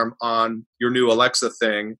farm on your new Alexa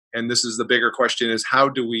thing. And this is the bigger question is how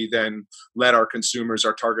do we then let our consumers,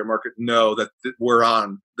 our target market know that we're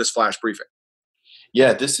on this flash briefing?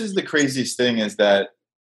 Yeah, this is the craziest thing is that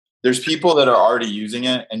there's people that are already using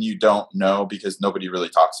it and you don't know because nobody really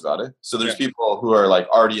talks about it. So there's people who are like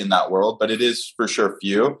already in that world, but it is for sure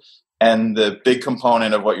few. And the big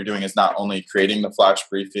component of what you're doing is not only creating the flash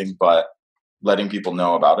briefing, but letting people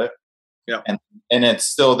know about it. Yeah. And it's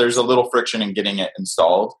still, there's a little friction in getting it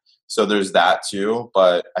installed. So there's that too.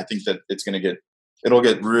 But I think that it'll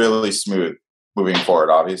get really smooth moving forward,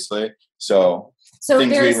 obviously. So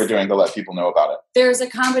things we were doing to let people know about it. There's a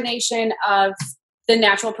combination of the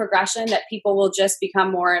natural progression that people will just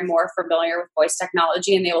become more and more familiar with voice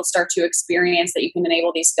technology and they will start to experience that you can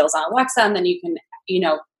enable these skills on Alexa and then you can,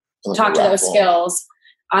 talk to those skills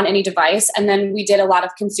on any device. And then we did a lot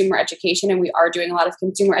of consumer education and we are doing a lot of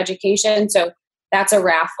consumer education. So that's a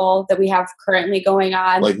raffle that we have currently going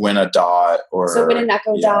on. Like win a dot win an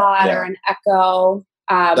Echo Dot or an Echo.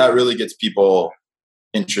 That really gets people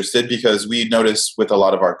interested because we notice with a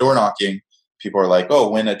lot of our door knocking, people are like,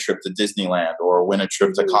 oh, win a trip to Disneyland or win a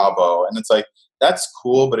trip to Cabo. And it's like, that's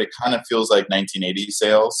cool, but it kind of feels like 1980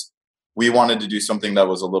 sales. We wanted to do something that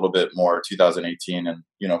was a little bit more 2018 and,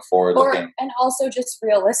 forward looking. And also just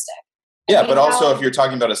realistic. Yeah, but also if you're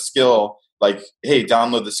talking about a skill, like, hey,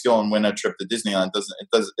 download the skill and win a trip to Disneyland,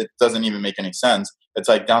 it doesn't even make any sense. It's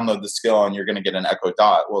like download the skill and you're going to get an Echo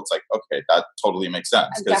Dot. Well, it's like, okay, that totally makes sense.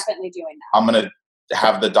 I'm definitely doing that. I'm going to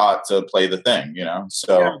have the dot to play the thing,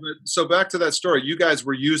 So, so back to that story, you guys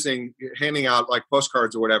were handing out like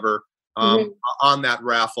postcards or whatever on that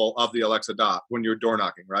raffle of the Alexa Dot when you're door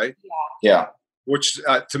knocking, right? Yeah. Which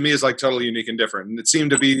to me is like totally unique and different. And it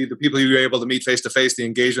seemed to be the people you were able to meet face to face, the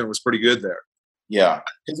engagement was pretty good there. Yeah.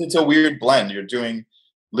 Because it's a weird blend. You're doing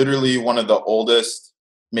literally one of the oldest,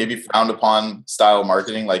 maybe frowned upon style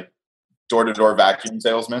marketing, like door-to-door vacuum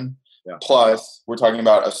salesman. Yeah. Plus, we're talking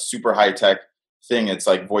about a super high-tech thing. It's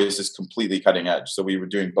like voice is completely cutting edge. So we were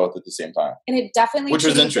doing both at the same time. And it definitely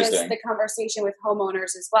changes the conversation with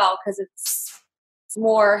homeowners as well, because it's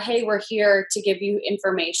more, hey, we're here to give you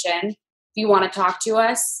information. If you want to talk to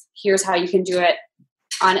us, here's how you can do it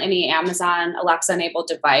on any Amazon Alexa enabled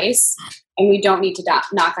device. And we don't need to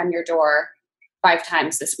knock on your door 5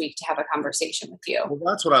 times this week to have a conversation with you. Well,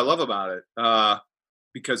 that's what I love about it.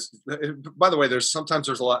 Because, by the way, there's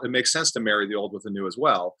a lot. It makes sense to marry the old with the new as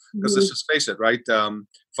well. Because let's just face it, right?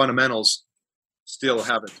 Fundamentals still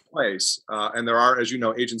have its place, and there are, as you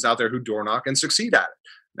know, agents out there who door knock and succeed at it.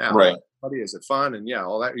 Now, right? Is it fun? And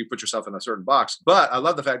all that. You put yourself in a certain box. But I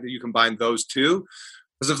love the fact that you combine those two.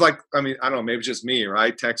 Because it's like, I mean, I don't know, maybe it's just me,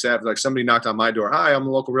 right? Tech savvy, like somebody knocked on my door. Hi, I'm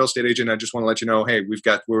a local real estate agent. I just want to let you know, hey,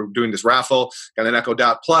 we're doing this raffle, got an Echo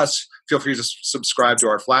Dot Plus. Feel free to subscribe to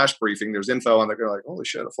our flash briefing. There's info on there. You're like, holy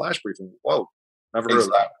shit, a flash briefing. Whoa, never heard of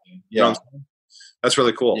that. Yeah. That's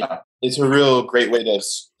really cool. Yeah. It's a real great way to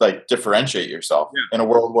like differentiate yourself in a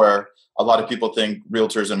world where a lot of people think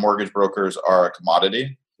realtors and mortgage brokers are a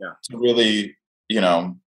commodity. Yeah. To really,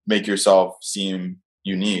 make yourself seem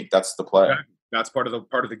unique. That's the play. Exactly. That's part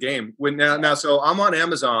of the game. So I'm on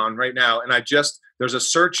Amazon right now, and there's a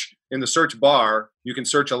search in the search bar. You can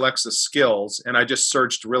search Alexa skills, and I just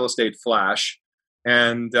searched real estate flash,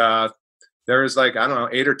 and there is 8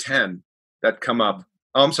 or 10 that come up.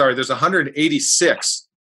 Oh, I'm sorry. There's 186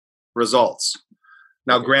 results.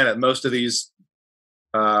 Now, granted, most of these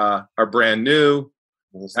are brand new,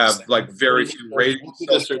 have very few ratings.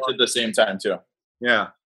 Search at the same time too. Yeah.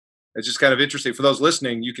 It's just kind of interesting. For those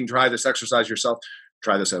listening, you can try this exercise yourself.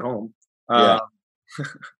 Try this at home.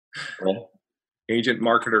 Agent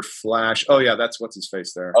Marketer Flash. Oh yeah, that's what's his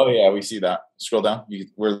face there. Oh yeah, we see that. Scroll down.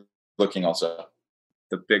 We're looking also.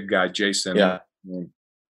 The big guy, Jason. Yeah.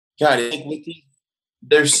 God,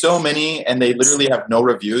 there's so many, and they literally have no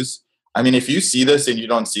reviews. I mean, if you see this and you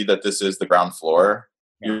don't see that this is the ground floor,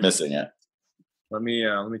 you're missing it. Let me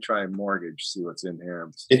try mortgage. See what's in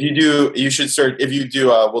here. If you do, you should search. If you do,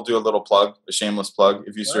 we'll do a little plug, a shameless plug.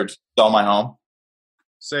 If you search "Sell My Home,"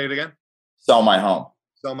 say it again. Sell My Home.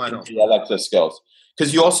 Sell My Home. Alexa skills.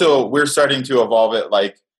 Because we're starting to evolve it.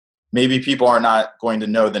 Like maybe people are not going to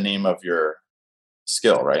know the name of your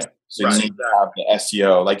skill, right? So you need to have the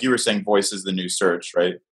SEO. Like you were saying, voice is the new search,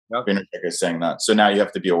 right? Yep. VaynerCheck is saying that. So now you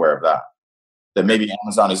have to be aware of that. That maybe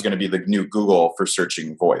Amazon is going to be the new Google for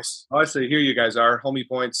searching voice. Oh, I see. Here you guys are. Homie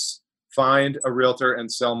points. Find a realtor and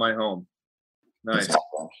sell my home. Nice.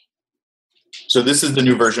 Exactly. So this is the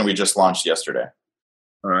new version we just launched yesterday.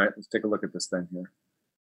 All right. Let's take a look at this thing here.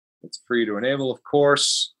 It's free to enable, of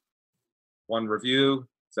course. One review.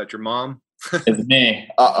 Is that your mom? It's me.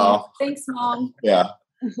 Uh-oh. Thanks, Mom. Yeah.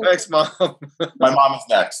 Thanks, Mom. My mom is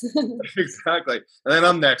next. Exactly. And then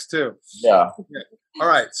I'm next, too. Yeah. All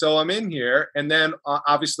right. So I'm in here. And then,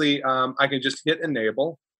 obviously, I can just hit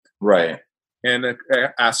enable. Right. And it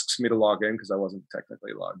asks me to log in because I wasn't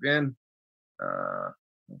technically logged in.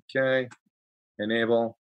 Okay.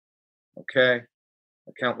 Enable. Okay.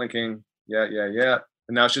 Account linking. Yeah.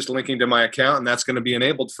 And now it's just linking to my account, and that's going to be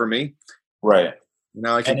enabled for me. Right.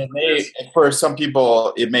 Now I can. And for some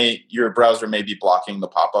people, your browser may be blocking the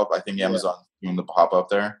pop-up. I think Amazon's doing the pop-up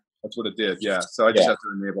there. That's what it did. Yeah. So I just have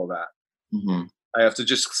to enable that. Mm-hmm. I have to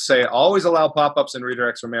just say always allow pop-ups and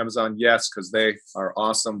redirects from Amazon. Yes, because they are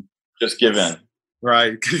awesome. Just give in.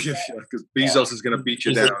 Right. Because Bezos is going to beat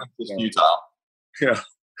you down. Futile. Yeah.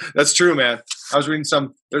 That's true, man. I was reading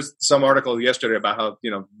there's some article yesterday about how,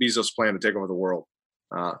 Bezos plan to take over the world.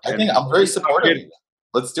 I think I'm very supportive.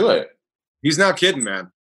 Let's do it. He's not kidding,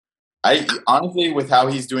 man. I honestly, with how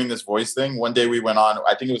he's doing this voice thing, one day we went on,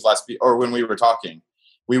 I think it was last week, or when we were talking,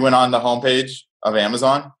 we went on the homepage of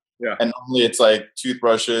Amazon. Yeah. And normally it's like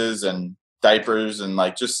toothbrushes and diapers and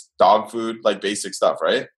like just dog food, like basic stuff,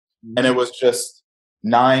 right? Mm-hmm. And it was just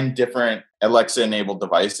 9 different Alexa enabled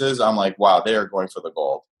devices. I'm like, wow, they are going for the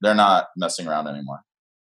gold. They're not messing around anymore.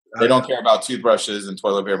 They don't care about toothbrushes and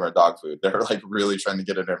toilet paper or dog food. They're like really trying to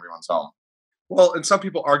get it in everyone's home. Well, and some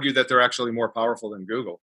people argue that they're actually more powerful than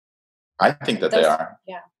Google. I think that they are.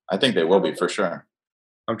 Yeah. I think they will be for sure.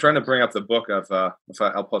 I'm trying to bring up the book of,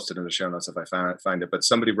 I'll post it in the show notes if I find it, but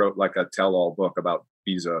somebody wrote like a tell-all book about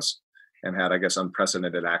Bezos and had, I guess,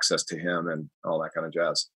 unprecedented access to him and all that kind of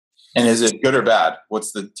jazz. And is it good or bad?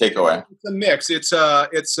 What's the takeaway? It's a mix. It's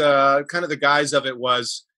kind of the guise of it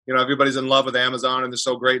was, everybody's in love with Amazon and they're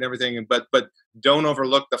so great and everything. But don't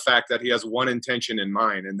overlook the fact that he has one intention in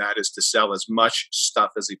mind, and that is to sell as much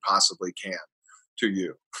stuff as he possibly can to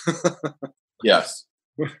you. Yes.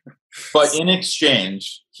 But in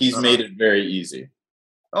exchange, he's made it very easy.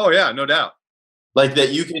 Oh, yeah, no doubt. Like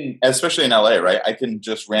that you can, especially in LA, right? I can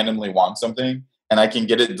just randomly want something and I can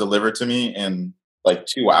get it delivered to me in like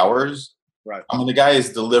 2 hours. Right. I mean, the guy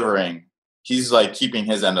is delivering. He's like keeping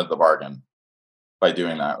his end of the bargain by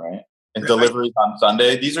doing that, right? And deliveries on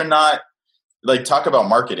Sunday. These are not like, talk about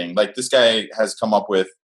marketing. Like this guy has come up with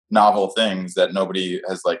novel things that nobody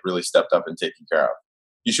has like really stepped up and taken care of.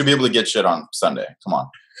 You should be able to get shit on Sunday. Come on.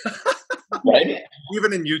 Right?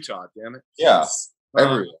 Even in Utah, damn it. Yeah.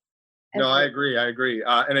 Everywhere. No, I agree.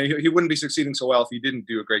 And he wouldn't be succeeding so well if he didn't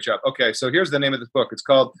do a great job. Okay, so here's the name of this book. It's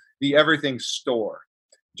called The Everything Store,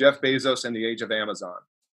 Jeff Bezos and the Age of Amazon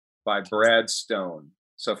by Brad Stone.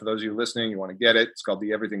 So for those of you listening, you want to get it. It's called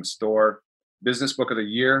The Everything Store. Business Book of the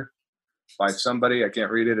Year by somebody. I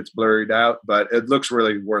can't read it. It's blurred out, but it looks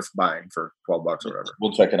really worth buying for $12 or whatever.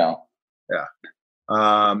 We'll check it out.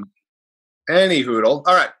 Yeah. Any hoodle.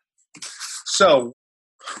 All right. So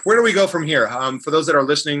where do we go from here? For those that are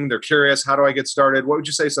listening, they're curious, how do I get started? What would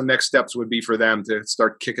you say some next steps would be for them to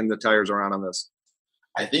start kicking the tires around on this?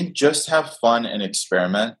 I think just have fun and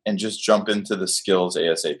experiment and just jump into the skills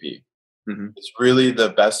ASAP. Mm-hmm. It's really the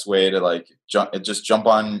best way to like jump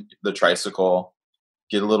on the tricycle,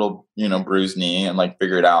 get a little, bruised knee and like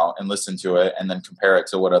figure it out and listen to it and then compare it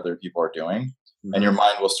to what other people are doing. Mm-hmm. And your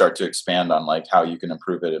mind will start to expand on like how you can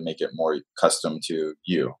improve it and make it more custom to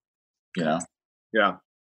you, Yeah.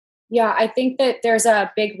 Yeah, I think that there's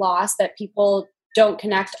a big loss that people don't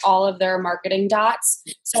connect all of their marketing dots.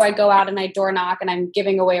 So I go out and I door knock and I'm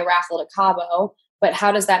giving away a raffle to Cabo. But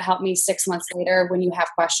how does that help me 6 months later when you have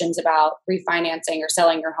questions about refinancing or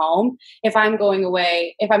selling your home? If I'm going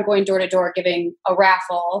door to door giving a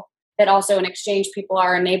raffle that also in exchange, people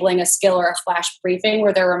are enabling a skill or a flash briefing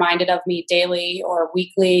where they're reminded of me daily or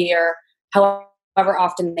weekly or however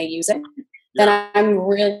often they use it, then I'm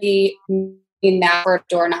really making that for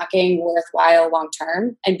door knocking worthwhile long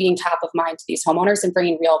term and being top of mind to these homeowners and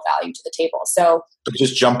bringing real value to the table. So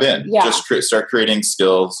just jump in, just start creating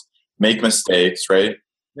skills, make mistakes, right?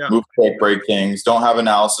 Yeah. Move quick, break things. Don't have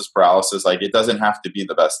analysis paralysis. Like, it doesn't have to be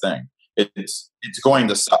the best thing. It's going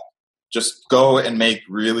to suck. Just go and make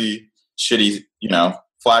really shitty,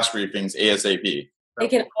 flash briefings ASAP. They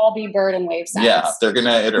can all be bird and wave sounds. Yeah, they're going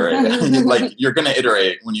to iterate. Like, you're going to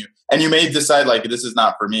iterate and you may decide like, this is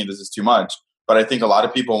not for me, this is too much. But I think a lot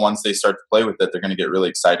of people, once they start to play with it, they're going to get really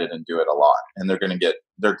excited and do it a lot. And they're going to get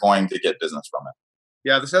business from it.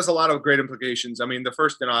 Yeah, this has a lot of great implications. I mean, the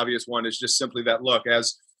first and obvious one is just simply that, look,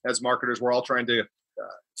 as marketers, we're all trying to,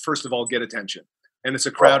 first of all, get attention. And it's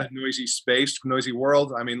a crowded, noisy space, noisy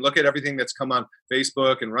world. I mean, look at everything that's come on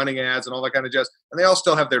Facebook and running ads and all that kind of jazz. And they all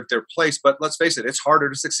still have their place. But let's face it, it's harder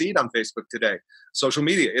to succeed on Facebook today. Social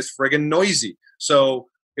media is friggin' noisy. So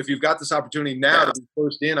if you've got this opportunity now to be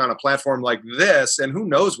first in on a platform like this, and who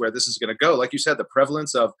knows where this is going to go. Like you said, the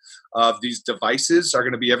prevalence of these devices are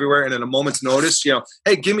going to be everywhere. And in a moment's notice,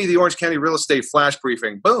 hey, give me the Orange County real estate flash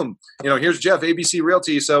briefing. Boom. Here's Jeff, ABC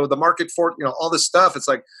Realty. So the market for, all this stuff. It's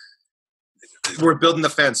like, we're building the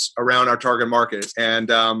fence around our target market. And,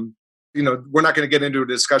 we're not going to get into a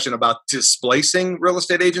discussion about displacing real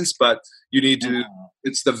estate agents, but you need to,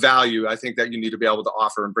 it's the value I think that you need to be able to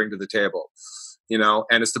offer and bring to the table,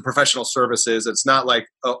 and it's the professional services. It's not like,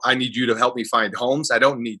 oh, I need you to help me find homes. I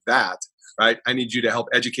don't need that, right? I need you to help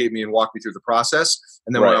educate me and walk me through the process.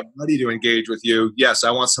 And then when I'm ready to engage with you, yes,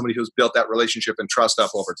 I want somebody who's built that relationship and trust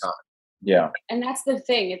up over time. Yeah. And that's the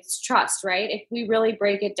thing. It's trust, right? If we really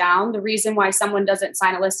break it down, the reason why someone doesn't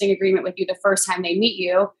sign a listing agreement with you the first time they meet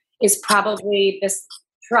you is probably this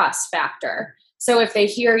trust factor. So if they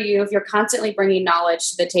hear you, if you're constantly bringing knowledge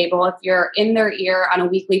to the table, if you're in their ear on a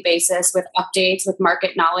weekly basis with updates, with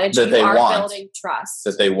market knowledge, that you are building trust.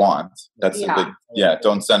 That they want. That's a big,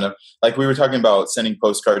 don't send them. Like we were talking about sending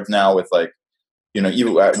postcards now with like,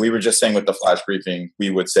 we were just saying with the flash briefing, we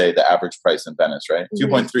would say the average price in Venice, right?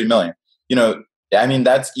 Mm-hmm. 2.3 million. I mean,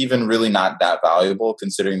 that's even really not that valuable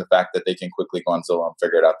considering the fact that they can quickly go on Zillow and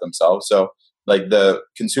figure it out themselves. So like the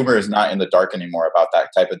consumer is not in the dark anymore about that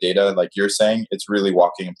type of data. Like you're saying, it's really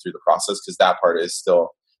walking them through the process because that part is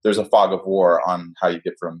still, there's a fog of war on how you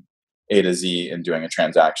get from A to Z in doing a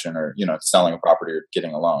transaction or, selling a property or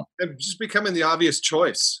getting a loan. And just becoming the obvious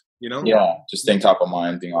choice, Yeah, just staying top of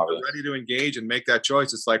mind, being obvious. Ready to engage and make that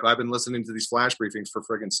choice. It's like, I've been listening to these flash briefings for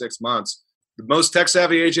friggin' 6 months. The most tech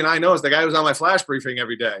savvy agent I know is the guy who's on my flash briefing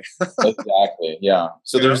every day. Exactly. Yeah.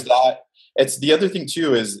 So there's that. It's the other thing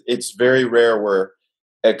too, is it's very rare where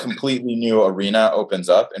a completely new arena opens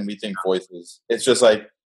up and we think voice is, it's just like,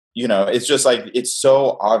 it's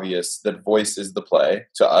so obvious that voice is the play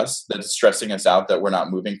to us that it's stressing us out that we're not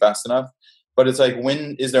moving fast enough. But it's like,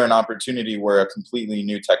 when is there an opportunity where a completely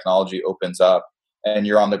new technology opens up and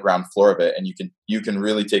you're on the ground floor of it and you can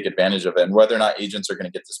really take advantage of it? And whether or not agents are going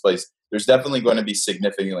to get displaced, there's definitely going to be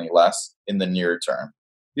significantly less in the near term.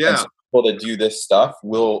 Yeah. And so people that do this stuff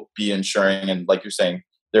will be ensuring, and like you're saying,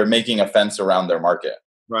 they're making a fence around their market.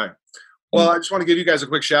 Right. Well, I just want to give you guys a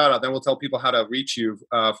quick shout out. Then we'll tell people how to reach you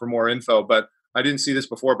for more info. But I didn't see this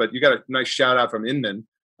before, but you got a nice shout out from Inman.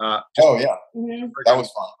 Yeah. Mm-hmm. That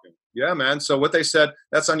was fun. Yeah, man. So what they said,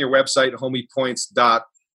 that's on your website,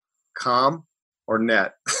 homiepoints.com or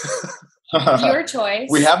net. Your choice.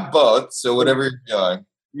 We have both. So whatever you're doing.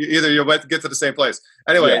 You'll get to the same place.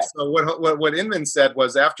 Anyway, So what Inman said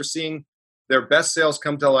was, after seeing their best sales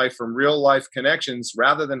come to life from real life connections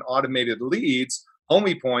rather than automated leads,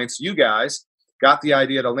 Homie Points, you guys, got the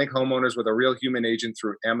idea to link homeowners with a real human agent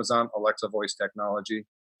through Amazon Alexa voice technology.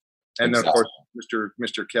 And then, of course,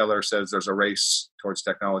 Mr. Keller says there's a race towards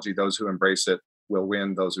technology. Those who embrace it will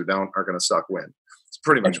win. Those who don't are going to suck win. It's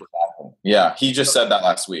pretty much what happened. Yeah, he just said that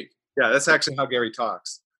last week. Yeah, that's actually how Gary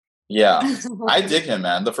talks. Yeah, I dig him,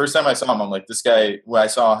 man. The first time I saw him, I'm like, this guy, when I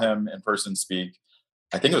saw him in person speak,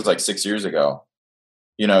 I think it was like 6 years ago.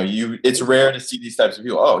 It's rare to see these types of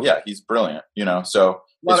people. Oh, yeah, he's brilliant, so.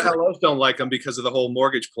 A lot of LOs don't like him because of the whole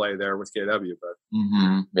mortgage play there with KW, but.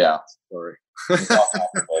 Yeah. Sorry.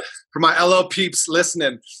 For my LO peeps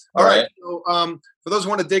listening. All right. So, for those who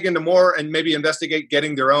want to dig into more and maybe investigate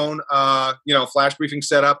getting their own, flash briefing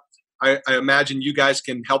set up, I imagine you guys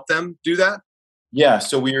can help them do that. Yeah.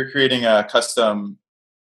 So we are creating a custom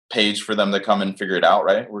page for them to come and figure it out,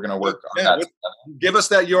 right? We're going to work on that. Give us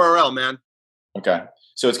that URL, man. Okay.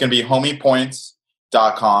 So it's going to be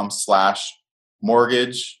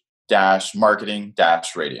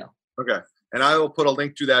homiepoints.com/mortgage-marketing-radio. Okay. And I will put a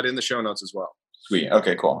link to that in the show notes as well. Sweet.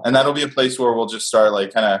 Okay, cool. And that'll be a place where we'll just start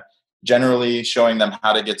like kind of generally showing them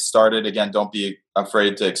how to get started. Again, don't be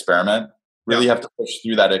afraid to experiment. Really have to push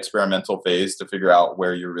through that experimental phase to figure out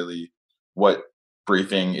where you're really, what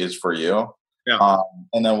briefing is for you. Yeah.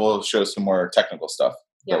 And then we'll show some more technical stuff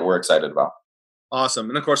that we're excited about. Awesome.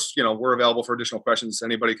 And of course, we're available for additional questions.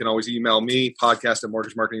 Anybody can always email me,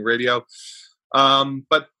 podcast@Mortgage Marketing Radio.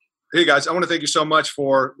 But hey guys, I want to thank you so much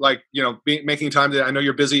for making time today. I know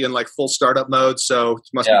you're busy in like full startup mode. So it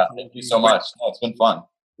must be thank you so much. It's been fun.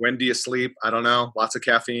 When do you sleep? I don't know. Lots of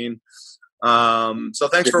caffeine. So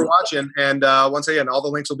thanks for watching. And once again, all the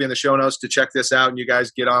links will be in the show notes to check this out. And you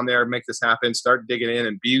guys get on there, make this happen, start digging in,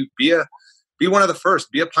 and be one of the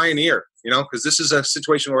first, be a pioneer, because this is a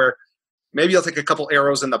situation where maybe you'll take a couple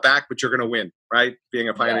arrows in the back, but you're going to win, right? Being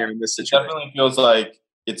a pioneer in this situation. It definitely feels like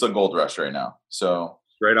it's a gold rush right now. So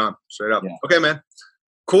straight up. Yeah. Okay, man.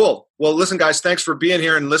 Cool. Well, listen, guys, thanks for being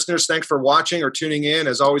here. And listeners, thanks for watching or tuning in.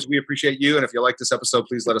 As always, we appreciate you. And if you like this episode,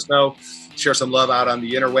 please let us know. Share some love out on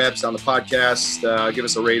the interwebs, on the podcast. Give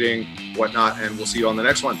us a rating, whatnot. And we'll see you on the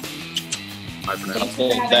next one. Bye for now.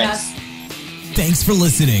 Thanks. Thanks for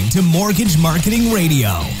listening to Mortgage Marketing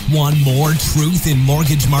Radio. Want more truth in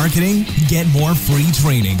mortgage marketing? Get more free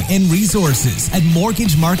training and resources at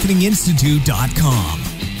mortgagemarketinginstitute.com.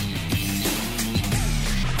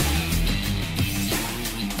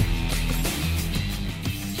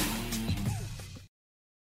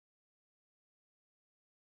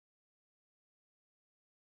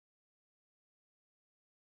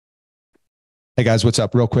 Hey guys, what's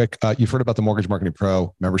up? Real quick, you've heard about the Mortgage Marketing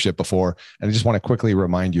Pro membership before, and I just want to quickly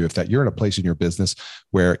remind you that you're in a place in your business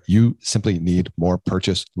where you simply need more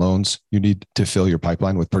purchase loans, you need to fill your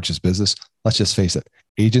pipeline with purchase business. Let's just face it,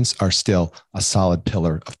 agents are still a solid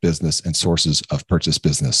pillar of business and sources of purchase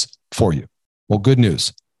business for you. Well, good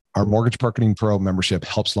news. Our Mortgage Marketing Pro membership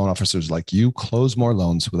helps loan officers like you close more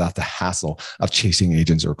loans without the hassle of chasing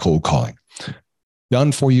agents or cold calling.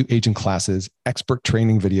 Done for you agent classes, expert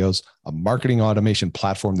training videos, a marketing automation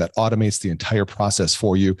platform that automates the entire process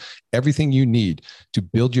for you, everything you need to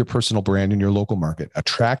build your personal brand in your local market,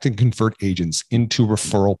 attract and convert agents into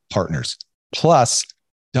referral partners. Plus,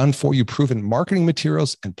 done for you proven marketing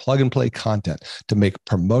materials and plug and play content to make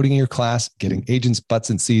promoting your class, getting agents butts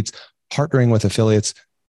in seats, partnering with affiliates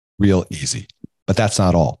real easy. But that's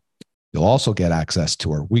not all. You'll also get access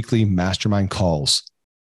to our weekly mastermind calls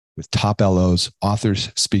with top LOs,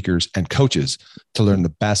 authors, speakers, and coaches to learn the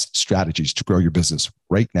best strategies to grow your business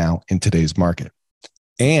right now in today's market.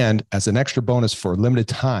 And as an extra bonus for a limited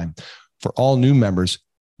time, for all new members,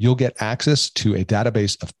 you'll get access to a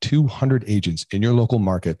database of 200 agents in your local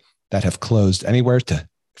market that have closed anywhere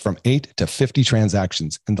from 8 to 50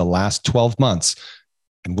 transactions in the last 12 months.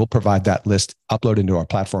 And we'll provide that list uploaded into our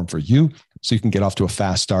platform for you so you can get off to a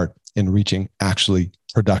fast start in reaching actually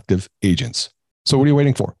productive agents. So what are you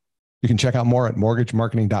waiting for? You can check out more at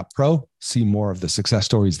mortgagemarketing.pro, see more of the success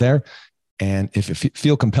stories there. And if you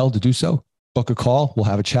feel compelled to do so, book a call. We'll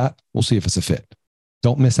have a chat. We'll see if it's a fit.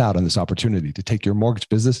 Don't miss out on this opportunity to take your mortgage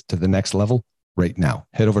business to the next level right now.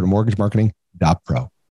 Head over to mortgagemarketing.pro.